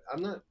do it.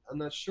 I'm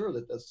not sure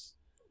that that's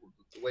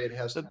the way it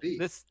has to be.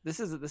 This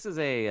is a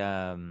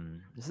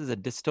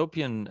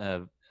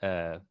dystopian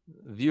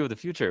view of the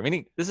future.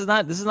 Meaning, this is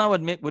not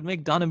what would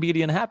make Don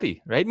Abedian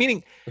happy, right?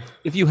 Meaning,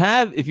 if you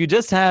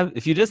just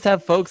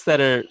have folks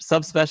that are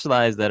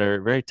subspecialized, that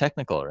are very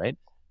technical, right?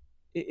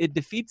 It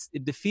defeats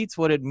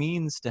what it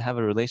means to have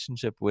a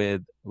relationship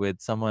with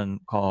someone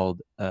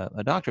called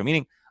a doctor.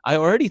 Meaning, I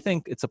already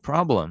think it's a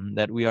problem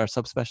that we are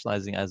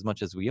subspecializing as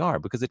much as we are,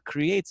 because it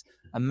creates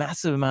a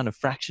massive amount of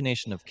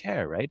fractionation of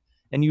care, right?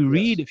 And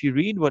if you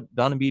read what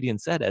Don Abedian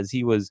said as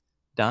he was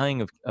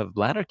dying of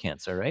bladder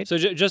cancer, right? So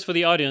just for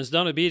the audience,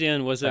 Don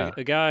Abedian was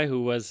a guy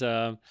who was,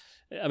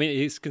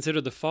 he's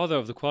considered the father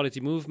of the quality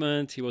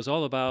movement. He was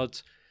all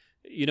about,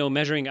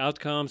 measuring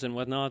outcomes and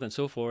whatnot and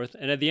so forth.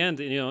 And at the end,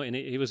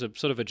 he was a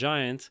sort of a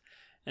giant.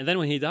 And then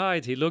when he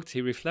died, he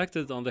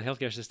reflected on the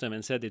healthcare system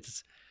and said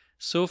it's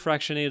so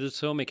fractionated,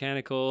 so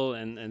mechanical,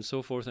 and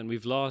so forth. And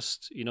we've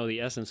lost, the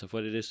essence of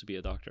what it is to be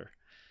a doctor.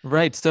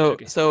 Right. So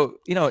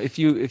if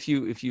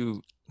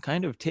you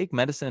kind of take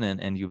medicine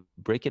and you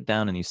break it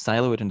down and you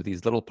silo it into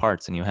these little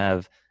parts, and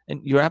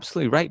you're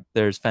absolutely right.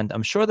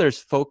 I'm sure there's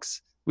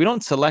folks, we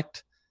don't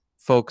select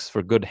folks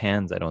for good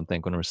hands, I don't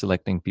think, when we're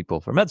selecting people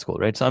for med school,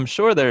 right? So I'm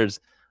sure there's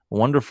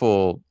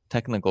wonderful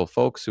technical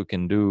folks who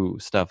can do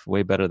stuff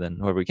way better than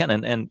whoever we can.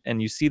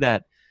 And you see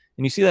that,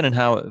 in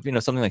how,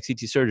 something like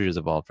CT surgery has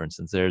evolved, for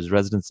instance. There's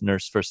residence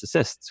nurse first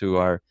assists who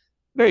are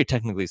very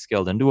technically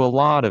skilled and do a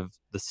lot of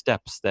the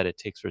steps that it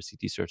takes for a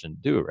CT surgeon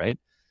to do, right?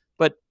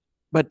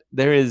 But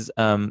there's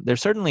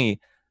certainly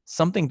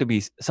something to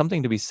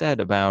be said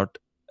about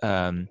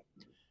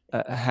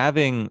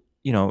having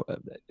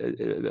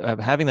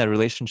having that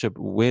relationship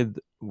with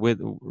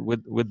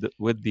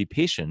the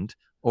patient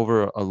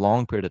over a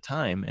long period of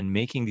time, and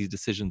making these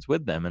decisions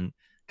with them, and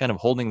kind of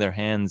holding their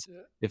hands,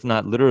 if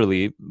not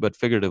literally but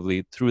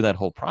figuratively, through that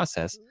whole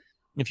process.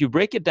 If you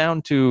break it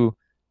down to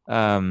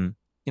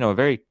a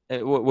very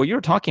what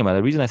you're talking about,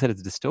 the reason I said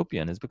it's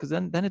dystopian is because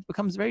then it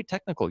becomes very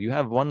technical. You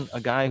have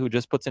a guy who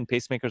just puts in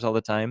pacemakers all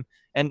the time,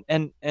 and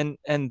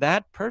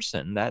that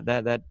person,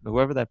 that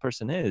whoever that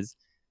person is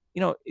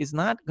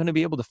not going to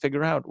be able to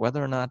figure out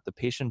whether or not the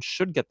patient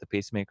should get the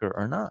pacemaker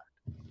or not.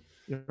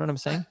 You know what I'm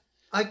saying?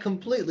 I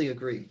completely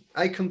agree.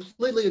 I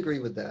completely agree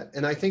with that.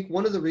 And I think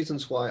one of the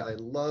reasons why I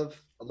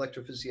love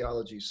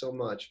electrophysiology so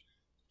much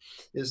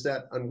is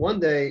that on one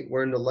day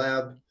we're in the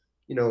lab,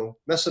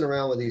 messing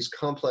around with these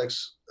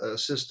complex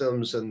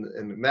systems and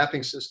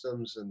mapping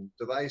systems and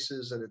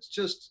devices, and it's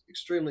just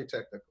extremely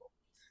technical.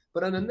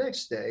 But on the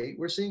next day,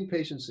 we're seeing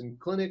patients in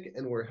clinic,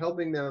 and we're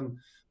helping them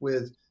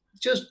with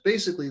just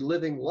basically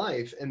living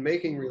life and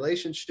making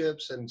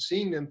relationships and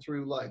seeing them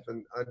through life.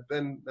 And I've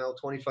been now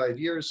 25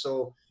 years,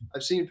 so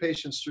I've seen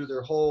patients through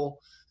their whole,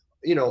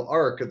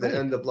 arc at the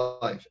end of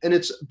life. And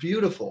it's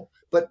beautiful.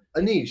 But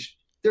Anish,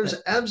 there's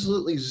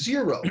absolutely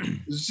zero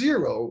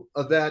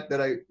of that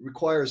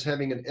requires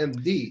having an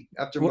MD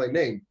after my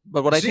name.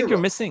 But what I think you're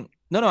missing,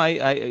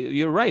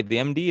 you're right. The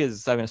MD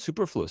is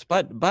superfluous,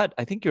 but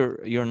I think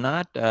you're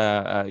not,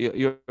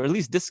 you're at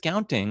least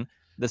discounting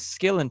the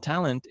skill and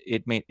talent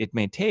it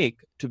may take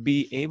to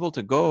be able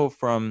to go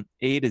from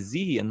A to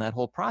Z in that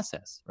whole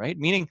process, right?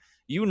 Meaning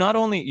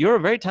you're a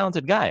very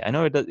talented guy. I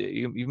know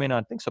you may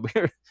not think so, but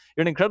you're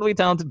an incredibly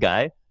talented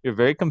guy. You're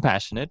very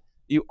compassionate.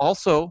 You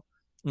also,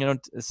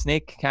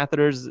 snake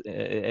catheters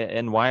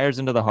and wires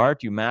into the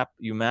heart. You map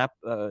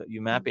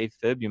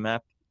AFib, you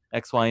map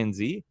X, Y, and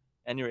Z,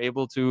 and you're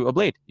able to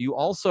ablate. You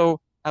also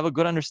have a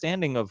good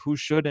understanding of who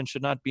should and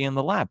should not be in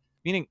the lab.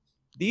 Meaning,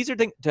 these are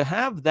things to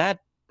have that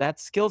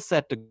skill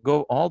set to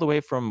go all the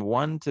way from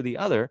one to the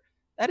other.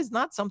 That is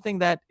not something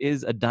that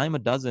is a dime a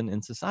dozen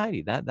in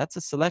society. That's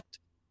a select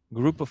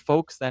group of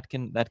folks that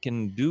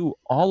can do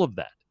all of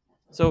that.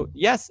 So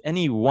yes,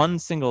 any one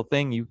single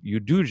thing you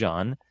do,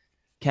 John,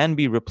 can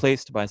be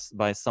replaced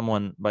by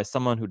someone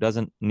who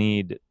doesn't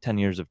need 10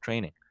 years of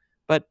training.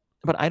 But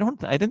I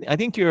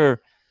think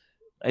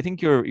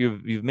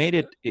you've made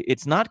it.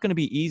 It's not going to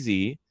be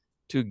easy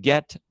to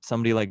get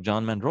somebody like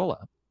John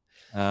Mandrola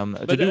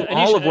to do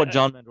all of what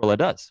John Mandrola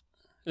does.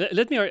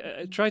 Let me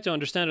try to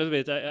understand a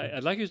little bit.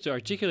 I'd like you to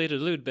articulate a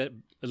little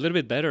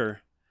bit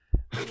better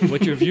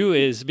what your view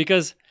is,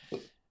 because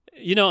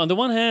on the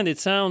one hand, it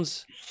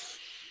sounds.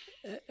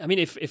 I mean,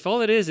 if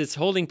all it is, it's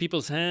holding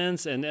people's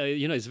hands, and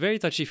it's very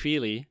touchy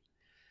feely.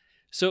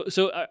 So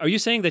are you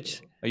saying that?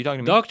 Are you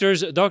talking to me?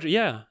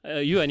 Yeah,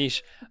 you,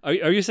 Anish.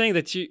 Are you saying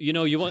that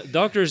you want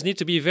doctors need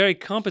to be very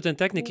competent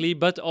technically,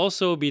 but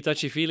also be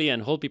touchy feely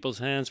and hold people's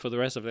hands for the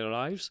rest of their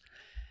lives?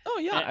 Oh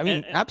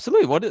yeah,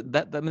 absolutely.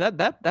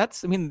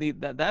 That's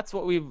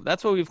what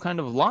we've kind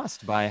of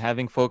lost by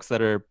having folks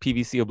that are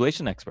PVC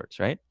ablation experts,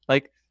 right?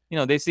 Like,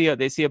 they see a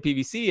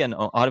PVC and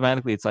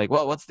automatically it's like,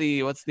 well, what's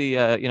the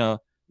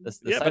the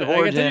site of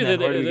origin. I can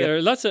tell you that there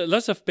are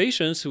lots of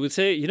patients who would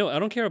say, I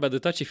don't care about the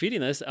touchy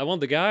feeliness. I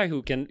want the guy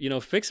who can,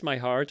 fix my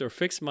heart or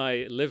fix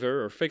my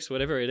liver or fix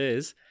whatever it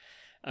is.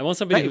 I want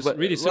somebody who's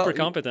really super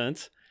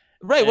competent.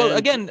 Right. Well,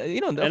 again,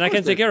 and I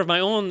can take care of my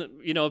own,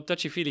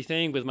 touchy-feely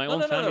thing with my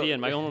own family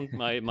and my own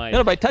my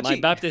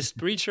Baptist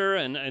preacher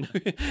and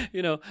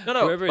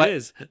whoever it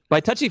is.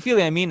 By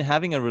touchy-feely, I mean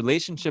having a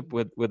relationship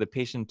with a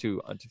patient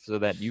so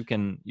that you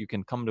can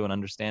come to an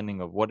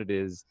understanding of what it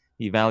is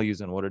he values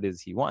and what it is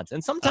he wants.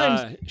 And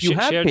sometimes you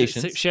have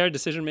patients shared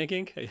decision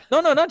making. No,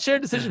 not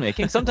shared decision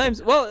making. Sometimes,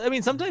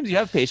 sometimes you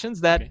have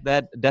patients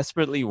that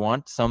desperately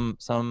want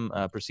some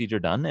procedure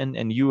done,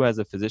 and you as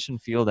a physician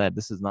feel that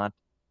this is not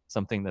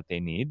something that they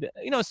need,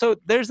 so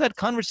there's that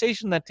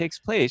conversation that takes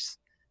place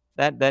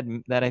that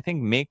I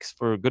think makes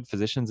for good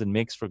physicians and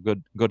makes for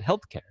good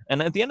healthcare.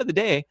 And at the end of the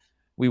day,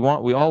 we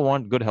all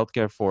want good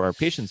healthcare for our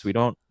patients. We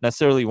don't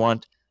necessarily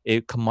want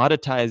a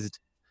commoditized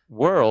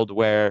world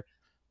where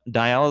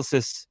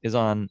dialysis is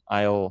on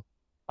aisle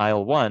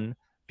 1,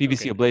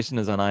 PVC ablation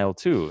is on aisle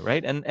 2,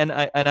 right? And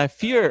I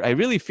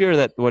really fear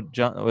that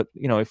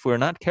if we're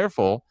not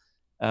careful,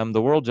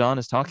 the world John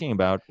is talking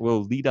about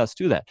will lead us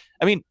to that.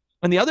 I mean,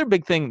 and the other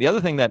thing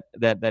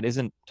that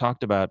isn't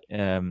talked about,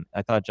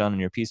 I thought, John, in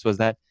your piece, was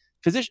that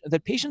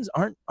patients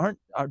don't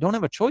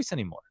have a choice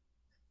anymore.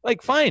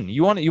 Like, fine,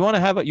 you want to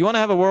have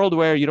a world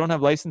where you don't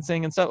have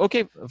licensing and stuff.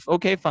 Okay,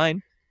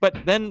 fine.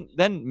 But then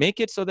make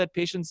it so that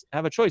patients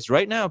have a choice.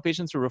 Right now,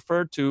 patients are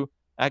referred to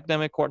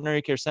academic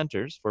quaternary care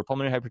centers for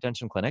pulmonary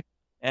hypertension clinic,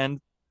 and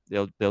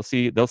they'll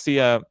see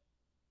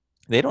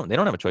they don't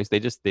have a choice.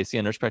 They see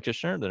a nurse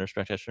practitioner. The nurse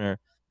practitioner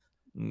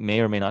may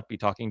or may not be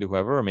talking to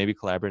whoever, or maybe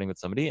collaborating with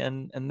somebody,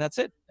 and that's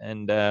it.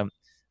 And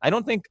I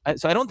don't think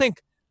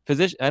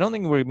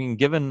we're being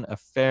given a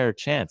fair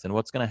chance. And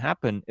what's going to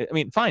happen? I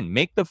mean, fine,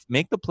 make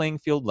the playing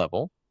field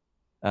level,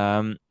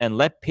 and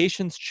let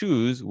patients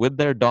choose with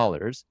their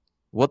dollars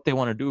what they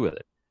want to do with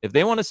it. If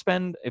they want to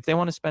spend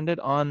it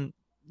on,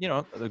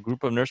 a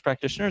group of nurse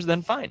practitioners,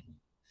 then fine.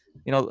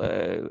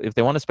 If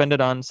they want to spend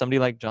it on somebody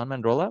like John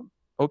Mandrola,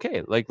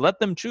 okay, like let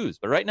them choose.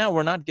 But right now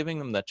we're not giving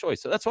them that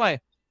choice. So that's why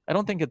I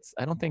don't think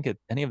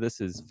any of this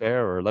is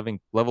fair or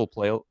level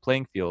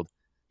playing field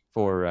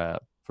for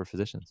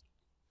physicians.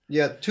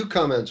 Yeah, two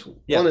comments.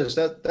 Yeah. One is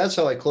that's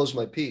how I close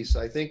my piece.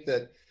 I think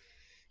that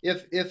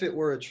if it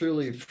were a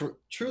truly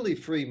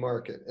free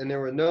market and there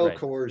were no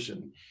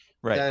coercion,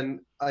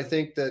 then I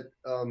think that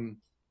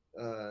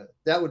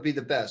that would be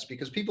the best,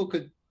 because people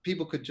could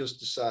just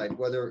decide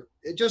whether,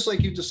 just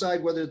like you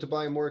decide whether to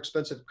buy a more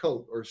expensive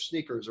coat or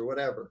sneakers or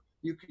whatever,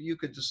 you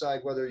could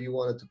decide whether you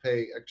wanted to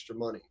pay extra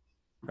money.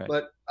 Right.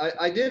 But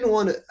I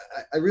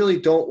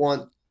really don't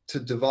want to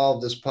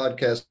devolve this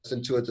podcast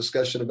into a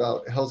discussion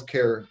about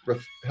healthcare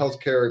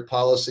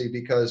policy,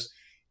 because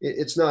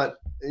it's not,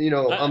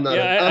 I'm not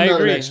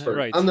an expert.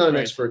 Right. I'm not an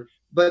expert.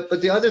 But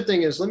the other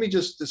thing is,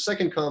 the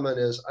second comment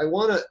is, I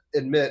want to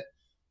admit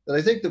that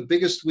I think the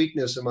biggest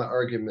weakness in my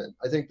argument,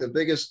 I think the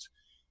biggest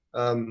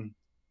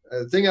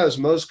thing I was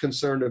most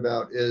concerned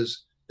about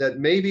is that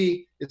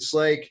maybe it's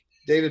like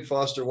David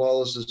Foster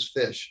Wallace's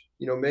fish.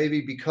 Maybe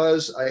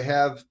because I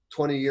have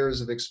 20 years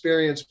of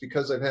experience,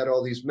 because I've had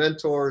all these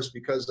mentors,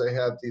 because I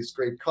have these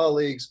great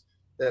colleagues,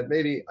 that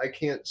maybe I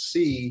can't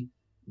see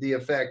the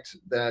effect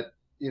that,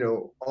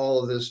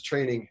 all of this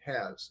training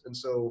has. And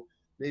so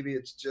maybe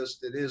it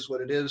is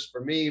what it is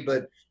for me,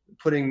 but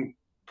putting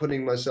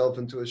myself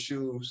into a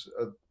shoes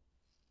of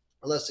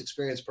a less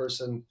experienced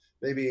person,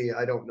 maybe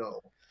I don't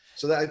know.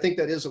 So I think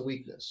that is a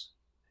weakness.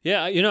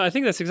 Yeah, I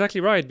think that's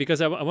exactly right,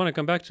 because I want to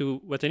come back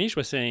to what Anish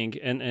was saying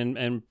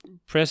and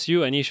press you,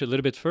 Anish, a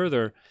little bit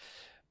further,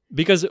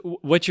 because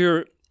what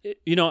you're,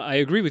 I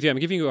agree with you. I'm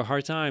giving you a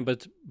hard time,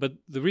 but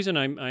the reason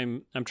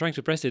I'm trying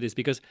to press it is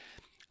because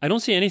I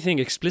don't see anything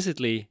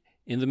explicitly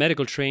in the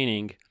medical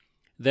training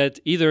that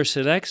either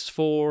selects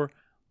for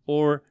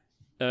or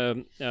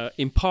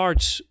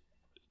imparts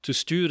to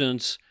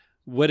students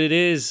what it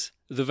is,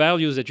 the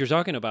values that you're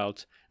talking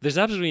about. There's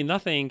absolutely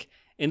nothing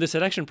in the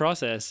selection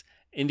process,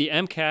 in the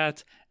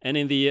MCAT and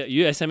in the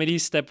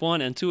USMLE step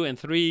 1 and 2 and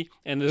 3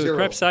 and the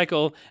Krebs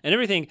cycle and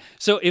everything.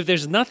 So if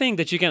there's nothing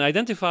that you can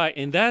identify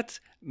in that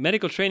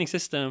medical training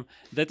system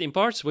that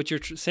imparts what you're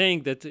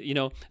saying, that,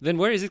 then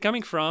where is it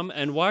coming from,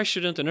 and why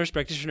shouldn't a nurse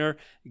practitioner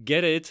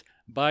get it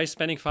by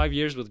spending 5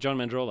 years with John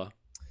Mandrola?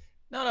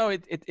 No,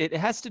 it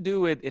has to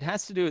do with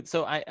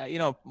So I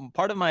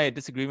part of my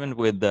disagreement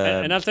with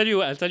and I'll tell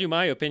you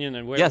my opinion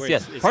and where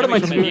yes. It's part of my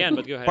disagreement at the end,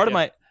 but go ahead.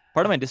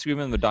 Part of my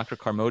disagreement with Dr.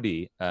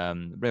 Carmody,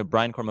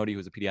 Brian Carmody,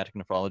 who's a pediatric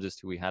nephrologist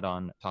who we had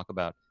on talk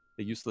about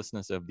the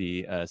uselessness of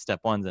the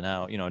step 1s and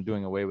how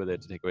doing away with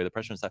it to take away the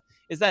pressure and stuff,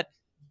 is that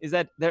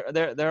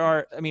there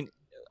are,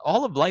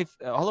 all of life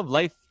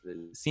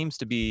seems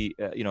to be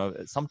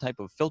some type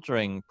of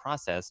filtering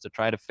process to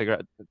try to figure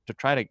out, to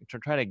try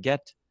to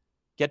get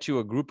you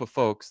a group of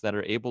folks that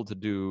are able to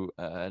do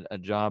a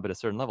job at a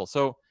certain level.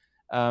 So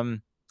I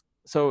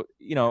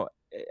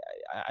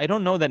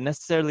don't know that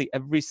necessarily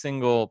every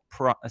single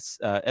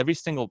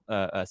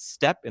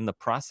step in the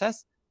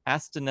process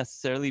has to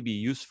necessarily be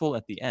useful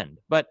at the end,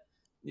 but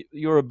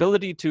your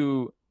ability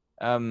to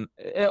and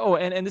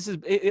this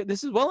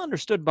is well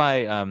understood by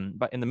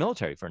in the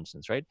military, for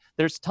instance, right?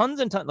 There's tons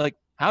and tons, like,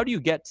 how do you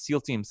get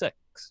SEAL Team 6?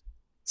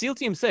 SEAL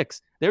Team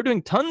 6, they're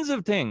doing tons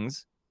of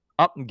things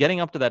getting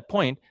up to that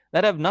point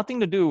that have nothing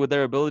to do with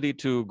their ability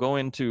to go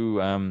into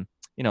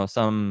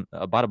some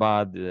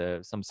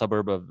Abbottabad, some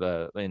suburb of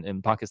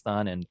in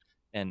Pakistan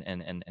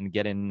and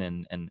get in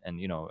and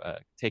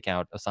take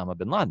out Osama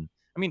bin Laden.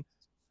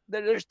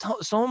 There's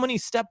so many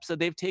steps that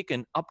they've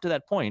taken up to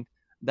that point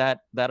that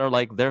are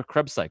like their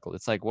Krebs cycle.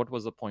 It's like, what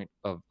was the point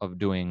of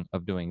doing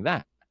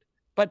that?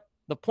 But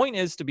the point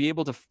is to be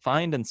able to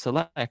find and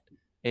select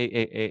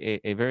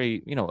a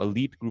very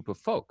elite group of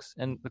folks.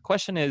 And the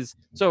question is,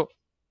 so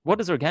what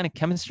does organic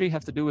chemistry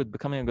have to do with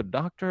becoming a good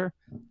doctor?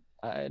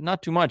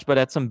 Not too much, but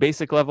at some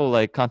basic level,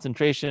 like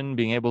concentration,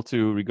 being able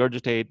to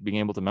regurgitate, being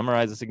able to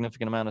memorize a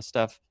significant amount of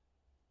stuff.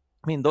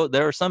 Though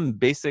there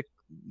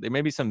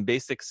may be some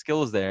basic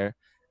skills there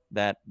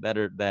that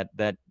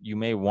you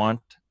may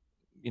want,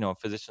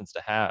 physicians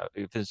to have.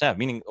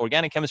 Meaning,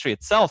 organic chemistry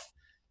itself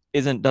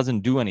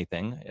doesn't do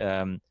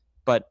anything,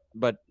 but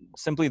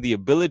simply the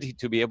ability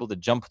to be able to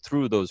jump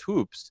through those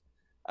hoops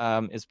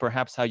is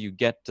perhaps how you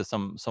get to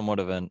somewhat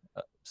of an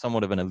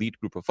elite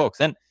group of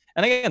folks. And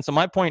again, so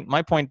my point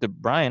to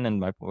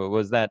Brian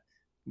was that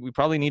we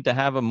probably need to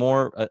have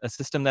a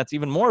system that's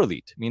even more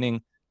elite,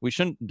 meaning we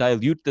shouldn't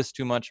dilute this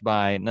too much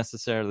by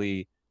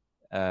necessarily,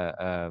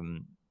 if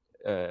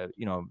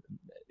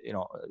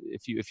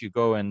you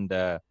go and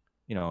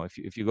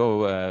if you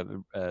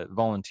go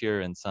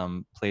volunteer in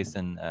some place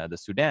in the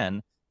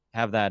Sudan,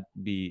 have that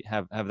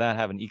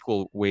have an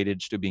equal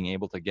weightage to being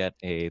able to get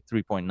a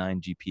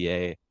 3.9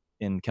 GPA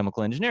in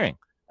chemical engineering.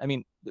 I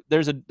mean,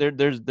 there's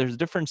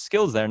different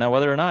skills there. Now,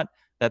 whether or not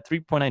that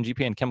 3.9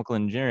 GPA in chemical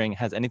engineering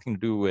has anything to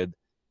do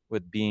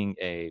with being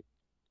a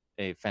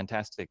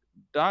fantastic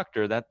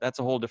doctor, that's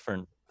a whole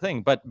different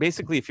thing. But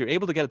basically, if you're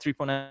able to get a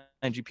 3.9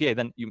 GPA,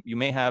 then you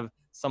may have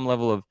some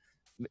level of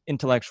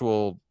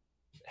intellectual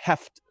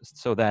heft,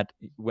 so that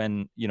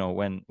when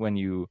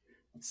you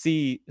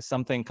see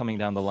something coming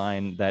down the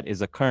line that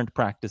is a current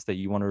practice that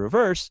you want to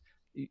reverse,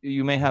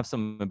 you may have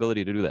some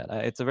ability to do that.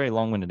 It's a very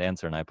long-winded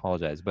answer, and I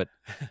apologize. But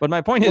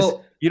my point is,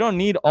 you don't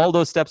need all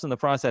those steps in the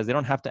process. They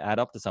don't have to add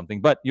up to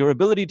something. But your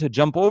ability to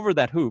jump over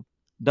that hoop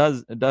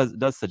does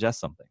suggest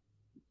something.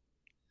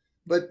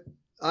 But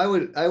I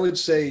would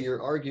say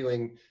you're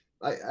arguing.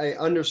 I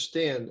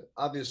understand.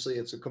 Obviously,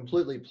 it's a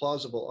completely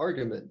plausible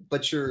argument,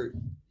 but you're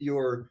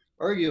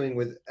arguing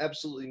with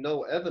absolutely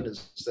no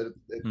evidence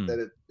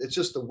that it's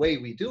just the way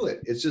we do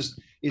it. It's just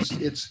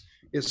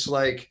it's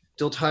like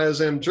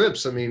diltiazem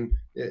drips. I mean,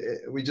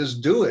 we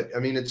just do it. I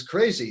mean, it's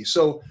crazy.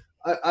 So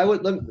I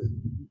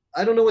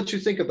don't know what you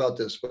think about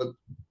this, but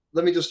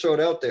let me just throw it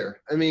out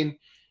there. I mean,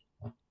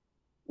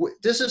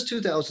 this is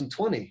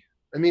 2020.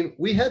 I mean,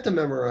 we had to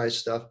memorize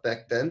stuff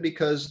back then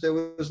because there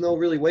was no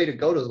really way to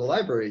go to the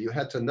library. You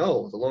had to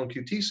know the long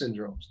QT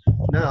syndromes.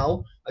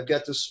 Now I've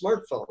got this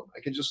smartphone. I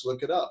can just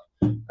look it up.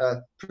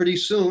 Pretty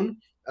soon,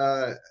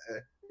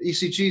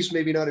 ECGs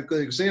maybe not a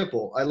good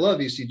example. I love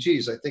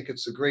ECGs. I think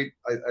it's a great,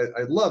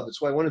 I love, it's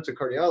why I went into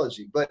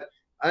cardiology. But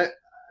I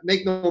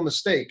make no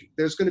mistake,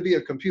 there's going to be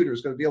a computer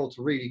that's going to be able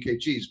to read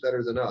EKGs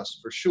better than us,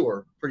 for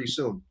sure, pretty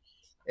soon.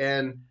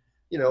 And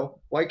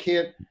why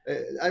can't,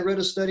 I read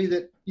a study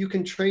that you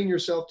can train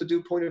yourself to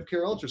do point of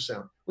care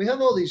ultrasound. We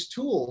have all these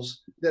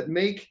tools that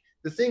make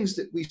the things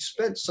that we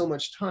spent so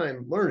much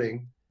time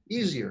learning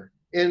easier.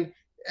 And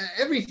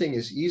everything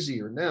is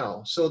easier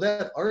now. So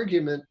that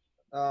argument,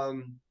 I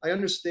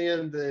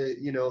understand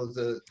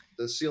the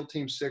SEAL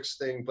Team 6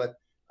 thing, but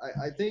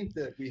I think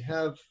that we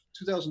have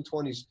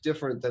 2020 is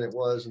different than it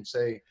was in,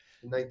 say,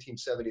 the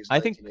 1970s,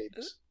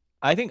 1980s.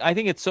 I think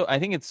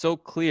it's so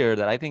clear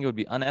that I think it would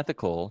be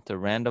unethical to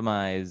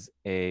randomize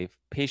a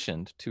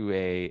patient to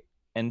a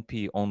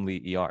NP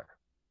only ER.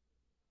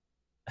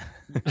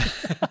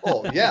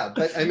 Oh yeah,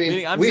 but I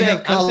mean, we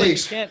have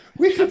colleagues who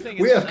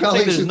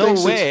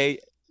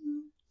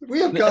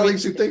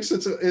thinks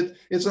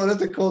it's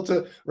unethical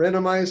to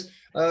randomize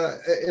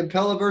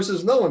Impella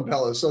versus no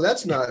Impella. So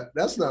that's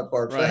not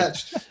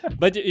far-fetched. Right.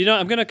 But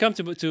I'm going to come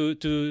to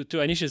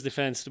Anish's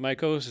defense, to my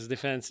co-host's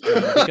defense,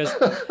 because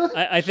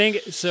I think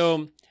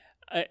so.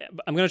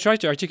 I'm going to try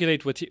to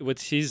articulate what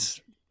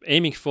he's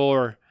aiming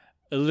for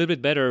a little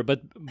bit better,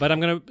 but I'm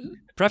going to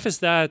preface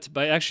that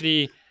by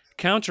actually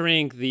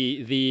countering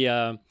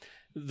the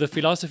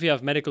philosophy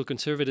of medical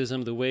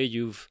conservatism the way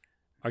you've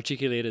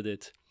articulated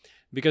it,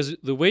 because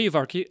the way you've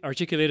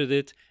articulated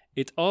it,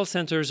 it all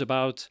centers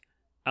about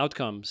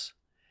outcomes,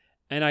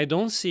 and I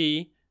don't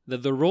see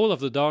that the role of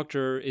the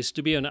doctor is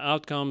to be an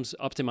outcomes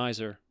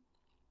optimizer,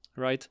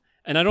 right?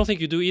 And I don't think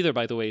you do either,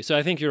 by the way. So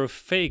I think you're a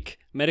fake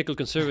medical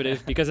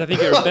conservative because I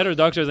think you're a better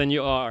doctor than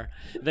you are,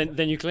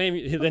 than you claim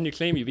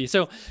you be.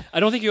 So I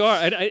don't think you are.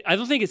 I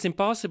don't think it's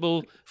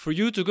impossible for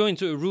you to go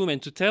into a room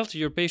and to tell to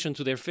your patient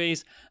to their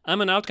face,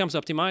 I'm an outcomes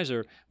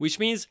optimizer, which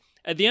means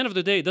at the end of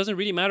the day, it doesn't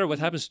really matter what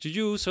happens to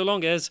you so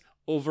long as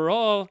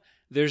overall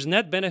there's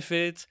net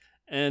benefit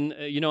and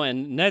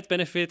net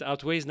benefit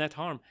outweighs net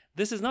harm.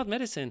 This is not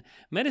medicine.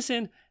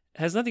 Medicine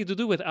has nothing to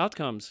do with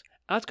outcomes.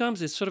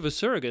 Outcomes is sort of a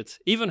surrogate.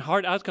 Even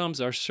hard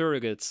outcomes are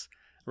surrogates,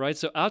 right?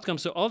 So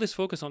all this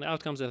focus on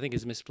outcomes, I think,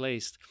 is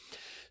misplaced.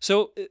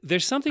 So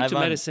there's something to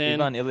medicine.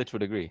 Ivan Illich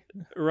would agree.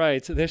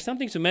 Right. There's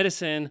something to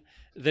medicine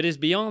that is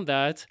beyond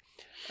that,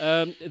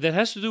 that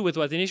has to do with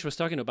what Anish was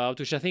talking about,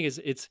 which I think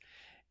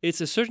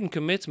it's a certain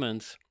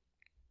commitment,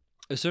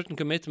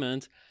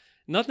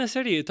 not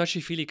necessarily a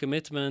touchy-feely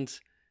commitment,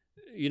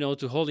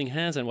 to holding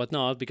hands and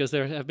whatnot, because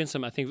there have been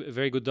some, I think,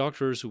 very good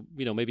doctors who,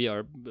 maybe are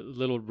a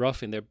little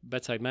rough in their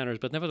bedside manners,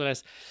 but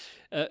nevertheless,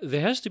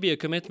 there has to be a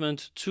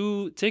commitment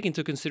to take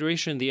into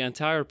consideration the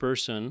entire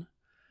person,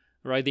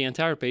 right, the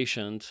entire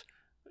patient,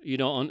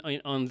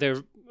 along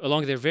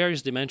their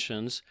various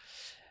dimensions,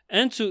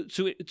 and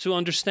to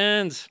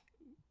understand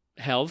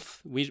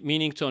health,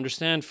 meaning to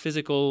understand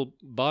physical,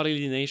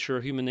 bodily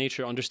nature, human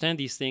nature, understand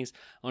these things,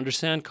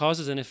 understand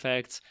causes and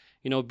effects,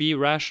 be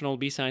rational,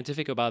 be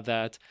scientific about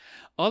that.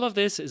 All of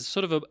this is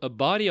sort of a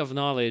body of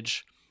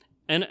knowledge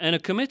and a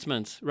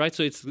commitment, right?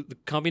 So it's the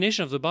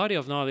combination of the body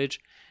of knowledge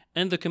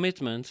and the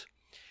commitment,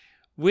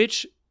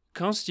 which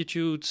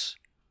constitutes,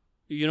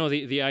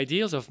 the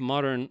ideals of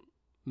modern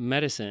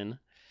medicine.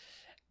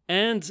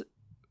 And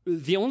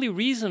the only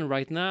reason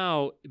right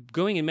now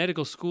going in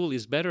medical school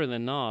is better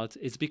than not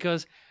is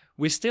because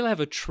we still have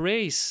a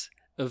trace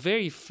a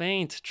very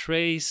faint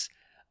trace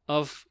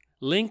of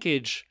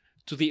linkage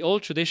to the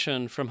old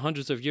tradition from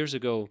hundreds of years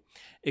ago,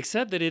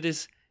 except that it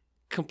is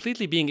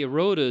completely being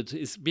eroded.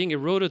 It's being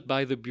eroded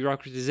by the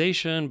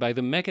bureaucratization, by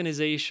the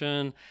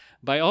mechanization,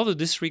 by all the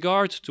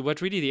disregard to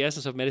what really the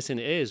essence of medicine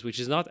is, which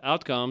is not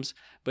outcomes,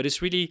 but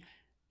it's really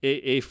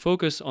a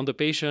focus on the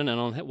patient and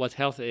on what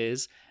health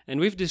is. And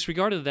we've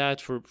disregarded that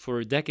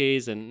for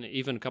decades and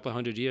even a couple of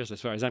hundred years,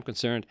 as far as I'm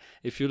concerned,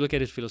 if you look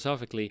at it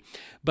philosophically.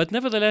 But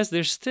nevertheless,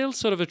 there's still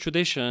sort of a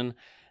tradition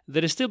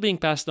that is still being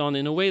passed on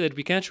in a way that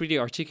we can't really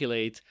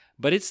articulate,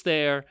 but it's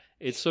there.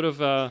 It's sort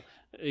of,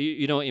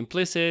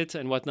 implicit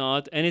and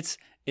whatnot. And it's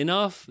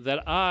enough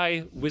that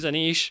I, with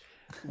Anish,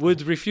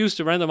 would refuse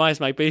to randomize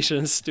my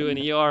patients to an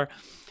ER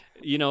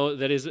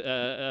that is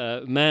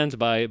manned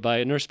by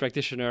a nurse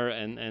practitioner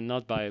and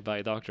not by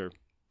a doctor.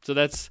 So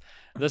that's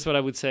what I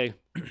would say.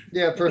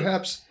 Yeah,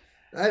 perhaps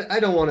I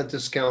don't want to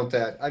discount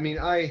that. I mean,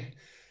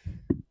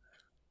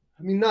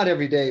 not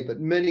every day,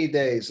 but many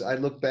days I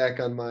look back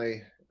on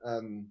the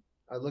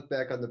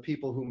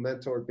people who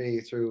mentored me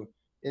through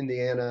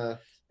Indiana,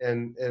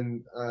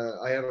 and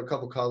I have a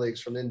couple colleagues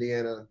from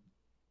Indiana.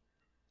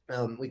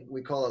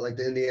 We call it like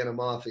the Indiana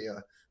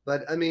Mafia.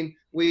 But I mean,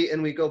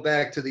 we go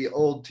back to the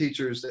old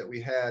teachers that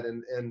we had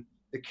and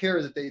the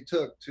care that they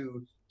took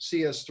to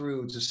see us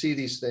through, to see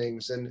these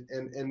things,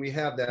 and we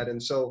have that.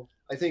 And so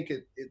I think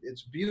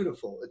it's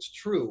beautiful, it's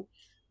true.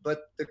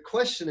 But the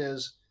question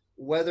is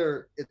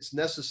whether it's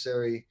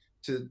necessary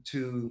to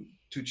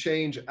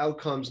change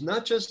outcomes,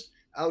 not just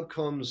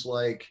outcomes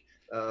like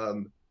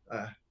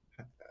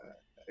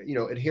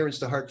adherence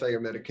to heart failure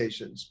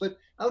medications, but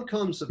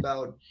outcomes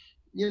about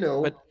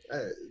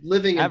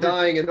living and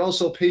dying, and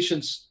also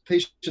patient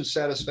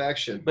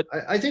satisfaction. But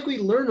I think we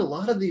learn a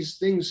lot of these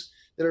things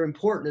that are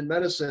important in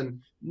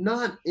medicine,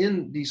 not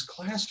in these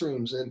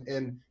classrooms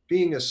and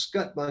being a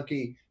scut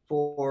monkey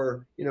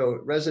for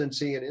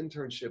residency and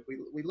internship.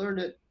 We learn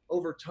it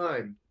over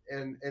time,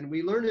 and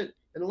we learn it,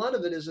 and a lot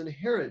of it is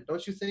inherent.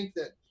 Don't you think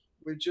that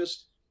we're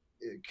just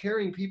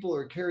caring people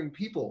are caring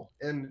people?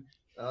 And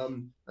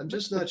I'm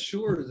just not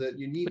sure that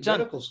you need John,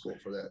 medical school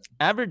for that.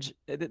 Average,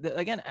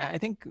 again, I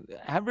think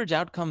average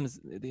outcomes,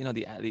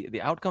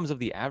 the outcomes of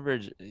the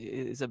average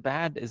is a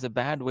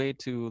bad way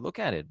to look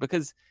at it,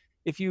 because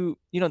if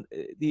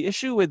the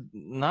issue with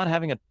not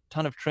having a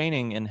ton of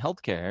training in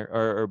healthcare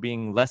or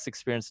being less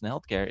experienced in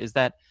healthcare is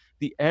that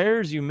the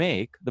errors you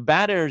make, the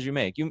bad errors you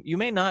make, you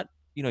may not,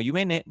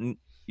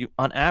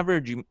 on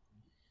average,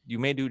 you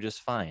may do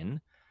just fine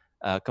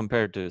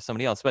compared to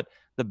somebody else, but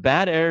the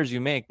bad errors you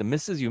make, the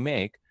misses you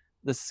make,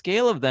 the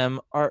scale of them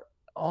are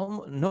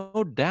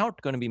no doubt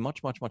going to be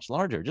much, much, much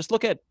larger. Just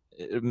look at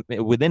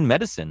within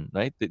medicine,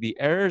 right? The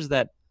errors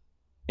that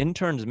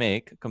interns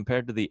make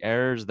compared to the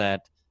errors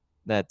that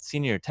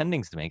senior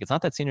attendings make. It's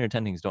not that senior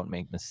attendings don't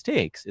make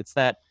mistakes. It's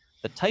that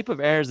the type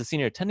of errors the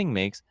senior attending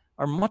makes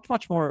are much,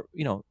 much more,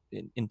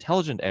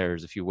 intelligent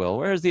errors, if you will.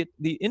 Whereas the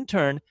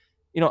intern,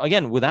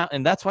 again,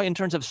 and that's why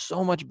interns have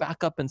so much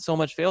backup and so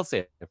much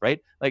fail-safe,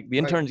 right? Like the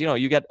interns,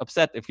 you get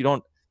upset if you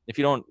don't,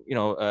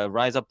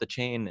 rise up the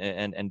chain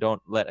and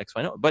don't let X,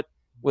 Y, know. But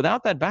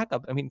without that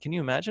backup, I mean, can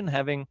you imagine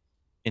having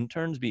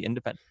interns be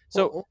independent?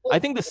 So I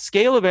think the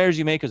scale of errors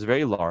you make is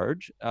very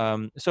large.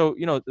 So,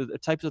 the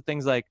types of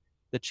things like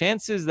the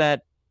chances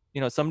that,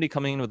 somebody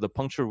coming in with a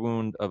puncture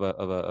wound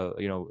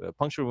a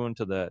puncture wound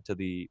to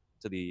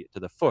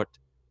the foot,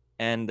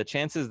 and the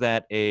chances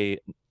that a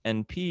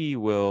NP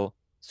will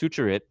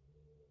suture it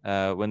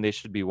when they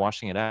should be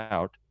washing it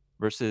out,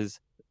 versus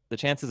the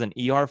chances an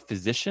ER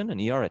physician,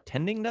 an ER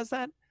attending does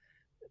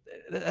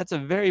that's a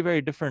very,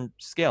 very different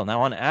scale.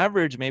 Now, on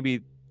average,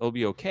 maybe it'll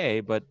be okay,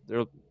 but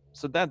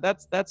that's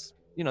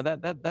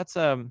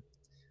a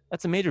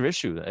major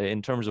issue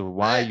in terms of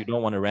why you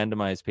don't want to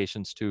randomize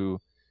patients to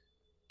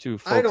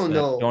folks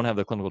that don't have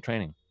the clinical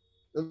training.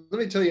 Let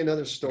me tell you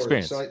another story.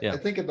 Experience, So I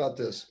think about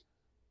this.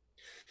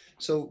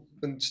 So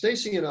when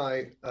Stacy and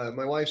I,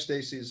 my wife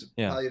Stacy's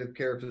a palliative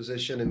care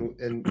physician,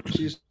 and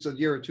she's a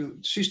year or two,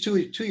 she's two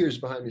years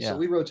behind me. So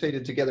we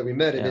rotated together. We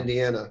met in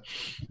Indiana,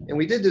 and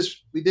we did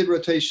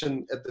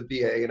rotation at the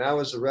VA, and I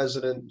was a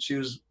resident. She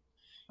was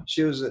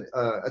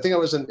I think I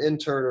was an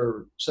intern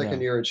or second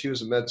year, and she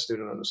was a med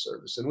student on the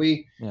service. And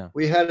we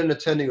had an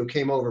attending who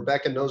came over.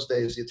 Back in those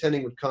days, the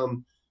attending would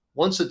come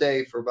once a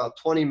day for about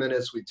 20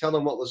 minutes. We'd tell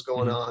him what was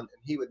going on, and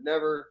he would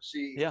never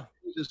see.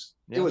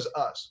 It was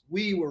us.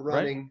 We were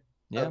running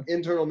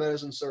internal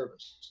medicine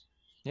service.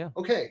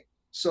 Okay,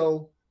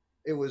 so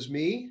it was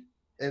me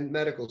and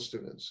medical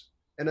students,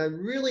 and I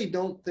really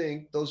don't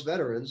think those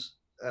veterans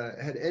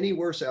had any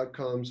worse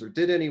outcomes or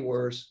did any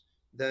worse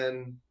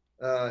than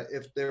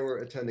if there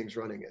were attendings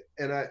running it.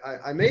 And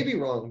I may be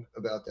wrong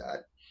about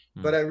that,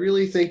 but I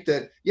really think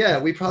that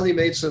we probably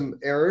made some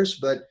errors.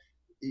 But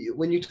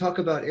when you talk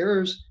about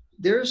errors,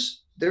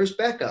 there's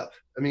backup.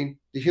 I mean,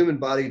 the human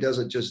body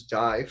doesn't just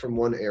die from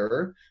one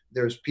error.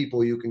 There's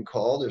people you can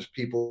call. There's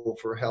people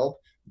for help.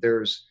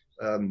 There's,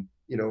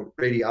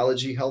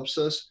 radiology helps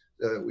us.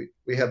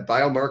 we have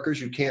biomarkers.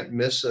 You can't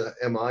miss a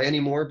MI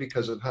anymore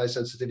because of high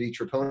sensitivity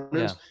troponins.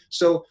 Yeah.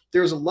 So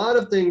there's a lot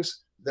of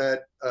things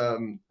that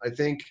I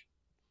think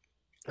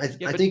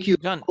you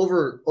John,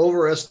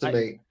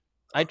 overestimate.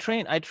 I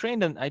trained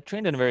in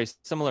a very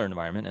similar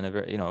environment, and a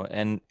very,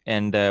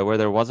 and where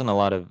there wasn't a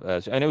lot of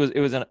and it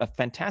was a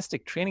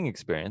fantastic training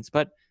experience,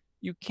 but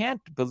there's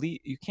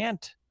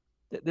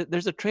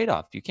a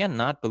trade-off. You can't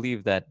not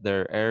believe that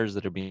there are errors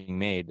that are being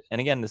made.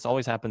 And again, this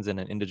always happens in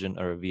an indigent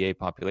or a VA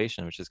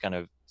population, which is kind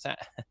of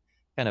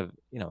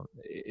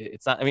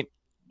it's not, I mean,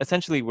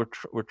 essentially we're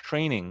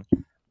training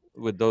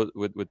with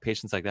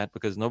patients like that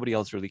because nobody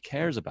else really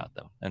cares about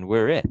them, and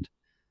we're it.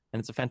 And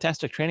it's a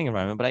fantastic training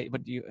environment,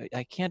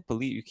 I can't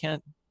believe you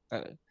can't.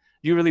 Do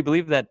you really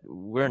believe that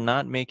we're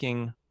not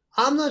making?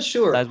 I'm not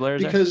sure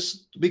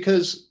because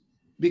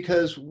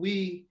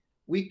we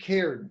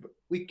cared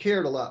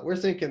a lot. We're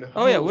thinking,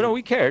 oh yeah,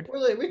 we cared.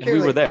 We cared.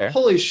 We were there.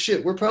 Holy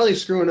shit, we're probably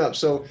screwing up.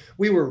 So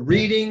we were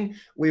reading,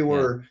 we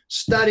were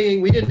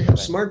studying. We didn't have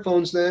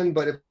smartphones then,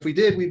 but if we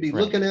did, we'd be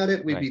looking at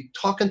it. We'd be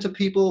talking to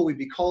people. We'd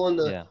be calling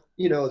the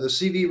the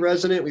CV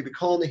resident. We'd be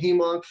calling the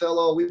HEMONC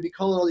fellow. We'd be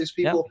calling all these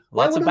people.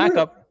 Lots of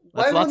backup.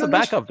 That's lots of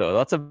backup, though.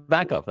 Lots of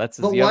backup. That's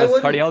you have a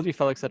cardiology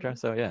fellow, etc.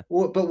 So yeah.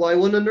 Well, but why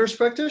wouldn't a nurse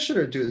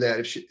practitioner do that?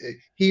 If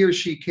he or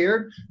she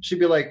cared, she'd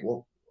be like,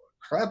 well,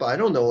 crap, I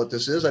don't know what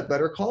this is. I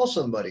better call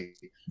somebody.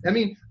 I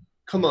mean,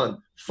 come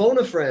on. Phone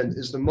a friend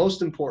is the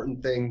most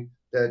important thing.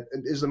 That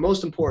is the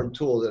most important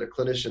tool that a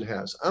clinician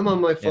has. I'm on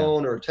my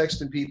phone or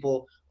texting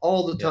people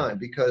all the time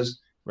because.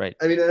 Right.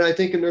 I mean, and I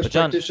think a nurse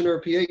practitioner or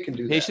PA can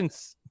do that.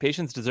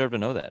 Patients deserve to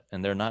know that,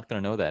 and they're not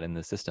going to know that in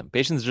the system.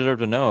 Patients deserve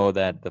to know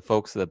that the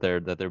folks that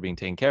they're being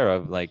taken care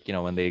of, like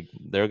when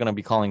they're going to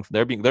be calling,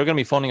 they're going to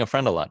be phoning a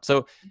friend a lot.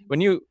 So when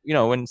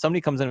when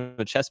somebody comes in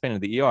with chest pain in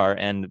the ER,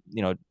 and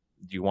do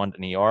you want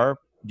an ER?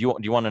 Do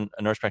you want a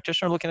nurse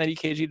practitioner looking at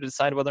EKG to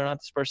decide whether or not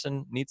this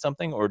person needs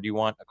something, or do you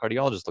want a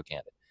cardiologist looking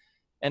at it?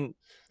 And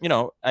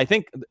I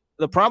think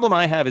the problem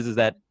I have is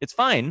that it's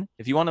fine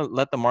if you want to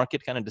let the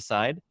market kind of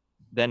decide.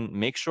 Then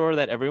make sure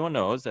that everyone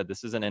knows that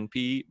this is an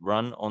NP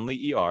run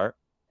only ER,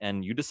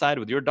 and you decide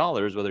with your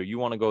dollars whether you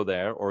want to go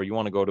there or you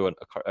want to go to an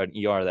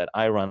ER that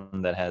I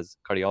run that has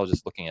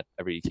cardiologists looking at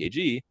every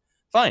EKG.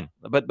 Fine,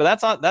 but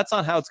that's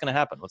not how it's going to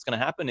happen. What's going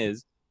to happen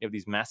is you have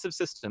these massive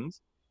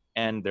systems,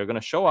 and they're going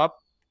to show up.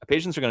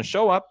 Patients are going to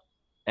show up,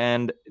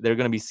 and they're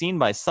going to be seen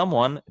by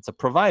someone. It's a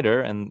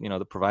provider, and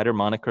the provider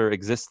moniker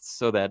exists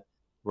so that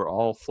we're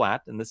all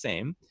flat and the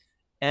same.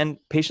 And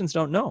patients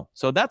don't know.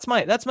 So that's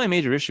my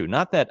major issue.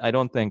 Not that I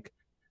don't think,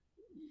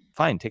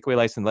 fine, take away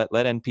license,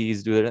 let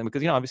NPs do it,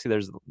 because obviously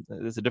there's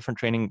a different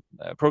training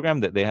program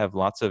that they have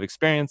lots of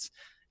experience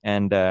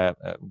and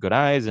good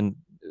eyes, and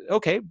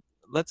okay,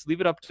 let's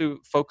leave it up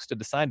to folks to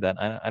decide that.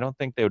 I don't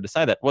think they would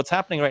decide that. What's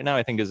happening right now,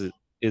 I think, is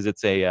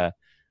it's a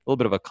little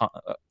bit of a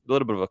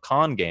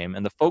con game,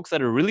 and the folks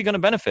that are really going to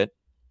benefit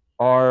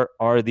are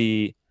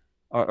the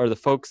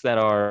folks that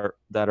are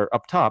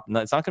up top.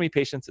 No, it's not going to be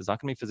patients. It's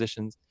not going to be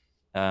physicians.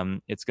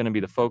 It's going to be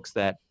the folks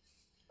that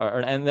are,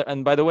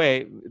 and by the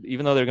way,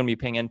 even though they're going to be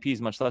paying NPs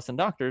much less than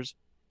doctors,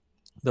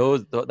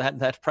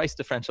 that price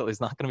differential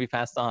is not going to be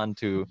passed on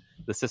to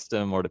the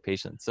system or to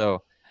patients.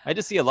 So I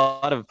just see a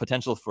lot of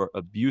potential for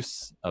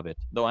abuse of it,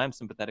 though I'm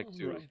sympathetic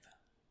to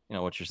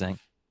what you're saying.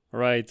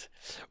 Right.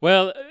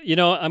 Well,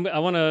 I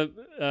want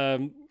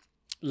to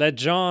let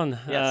John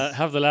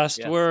have the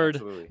last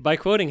word by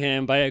quoting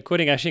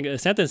actually a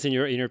sentence in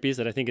your piece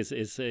that I think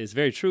is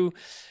very true.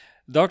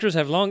 Doctors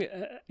have long,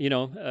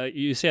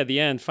 you say at the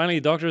end, finally,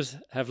 doctors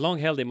have long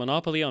held a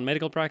monopoly on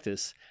medical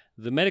practice.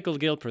 The medical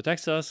guild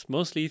protects us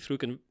mostly through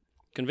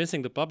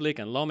convincing the public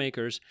and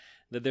lawmakers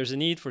that there's a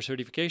need for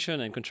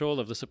certification and control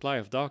of the supply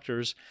of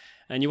doctors,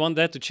 and you want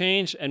that to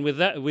change. And with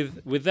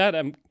that,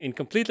 I'm in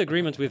complete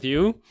agreement with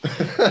you.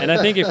 And I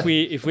think if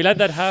we let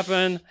that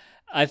happen,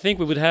 I think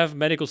we would have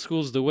medical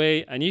schools the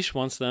way Anish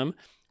wants them.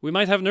 We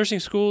might have nursing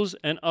schools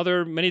and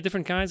many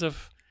different kinds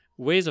of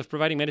ways of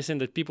providing medicine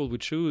that people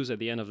would choose at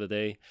the end of the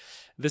day.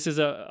 This is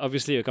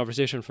obviously a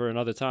conversation for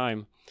another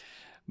time,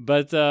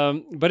 but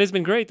it's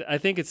been great. I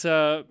think it's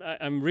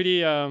I'm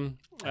really I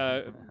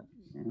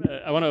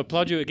want to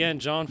applaud you again,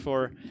 John,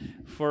 for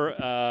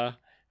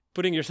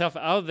putting yourself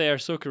out there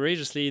so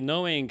courageously,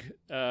 knowing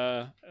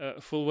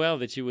full well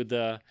that you would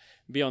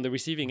be on the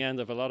receiving end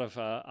of a lot of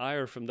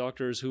ire from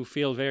doctors who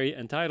feel very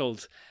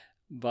entitled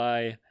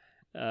by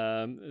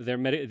the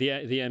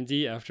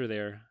MD after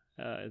the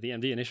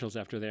MD initials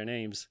after their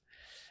names.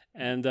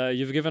 And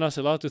you've given us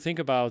a lot to think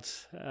about.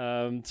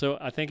 So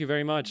I thank you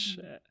very much.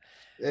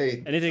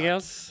 Hey, anything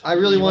else I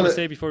really want to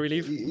say before we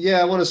leave?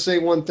 Yeah, I want to say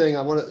one thing.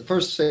 I want to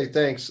first say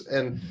thanks.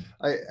 And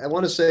I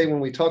want to say, when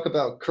we talk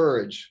about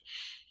courage,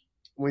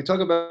 when we talk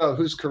about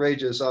who's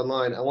courageous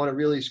online, I want to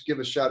really give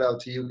a shout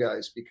out to you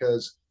guys,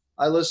 because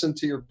I listen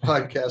to your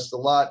podcast a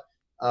lot.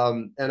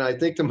 And I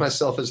think to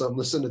myself as I'm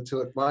listening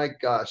to it, my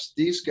gosh,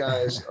 these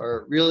guys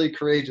are really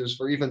courageous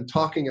for even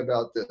talking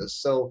about this.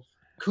 So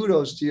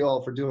kudos to you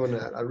all for doing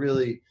that.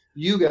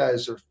 You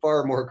guys are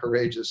far more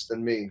courageous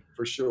than me,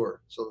 for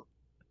sure. So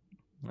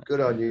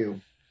Good on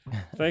you.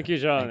 Thank you,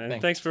 John,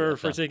 and thanks for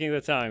taking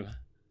the time.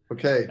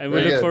 Okay. And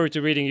we look forward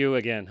to reading you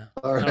again.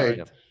 All right.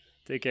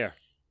 Take care.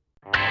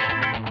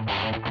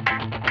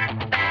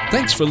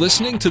 Thanks for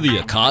listening to the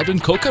Akkad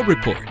and Coca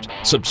Report.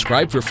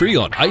 Subscribe for free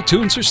on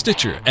iTunes or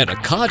Stitcher at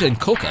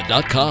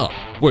akkadandcoca.com,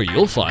 where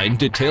you'll find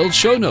detailed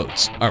show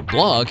notes, our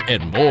blog,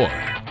 and more.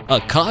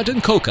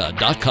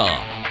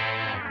 akkadandcoca.com.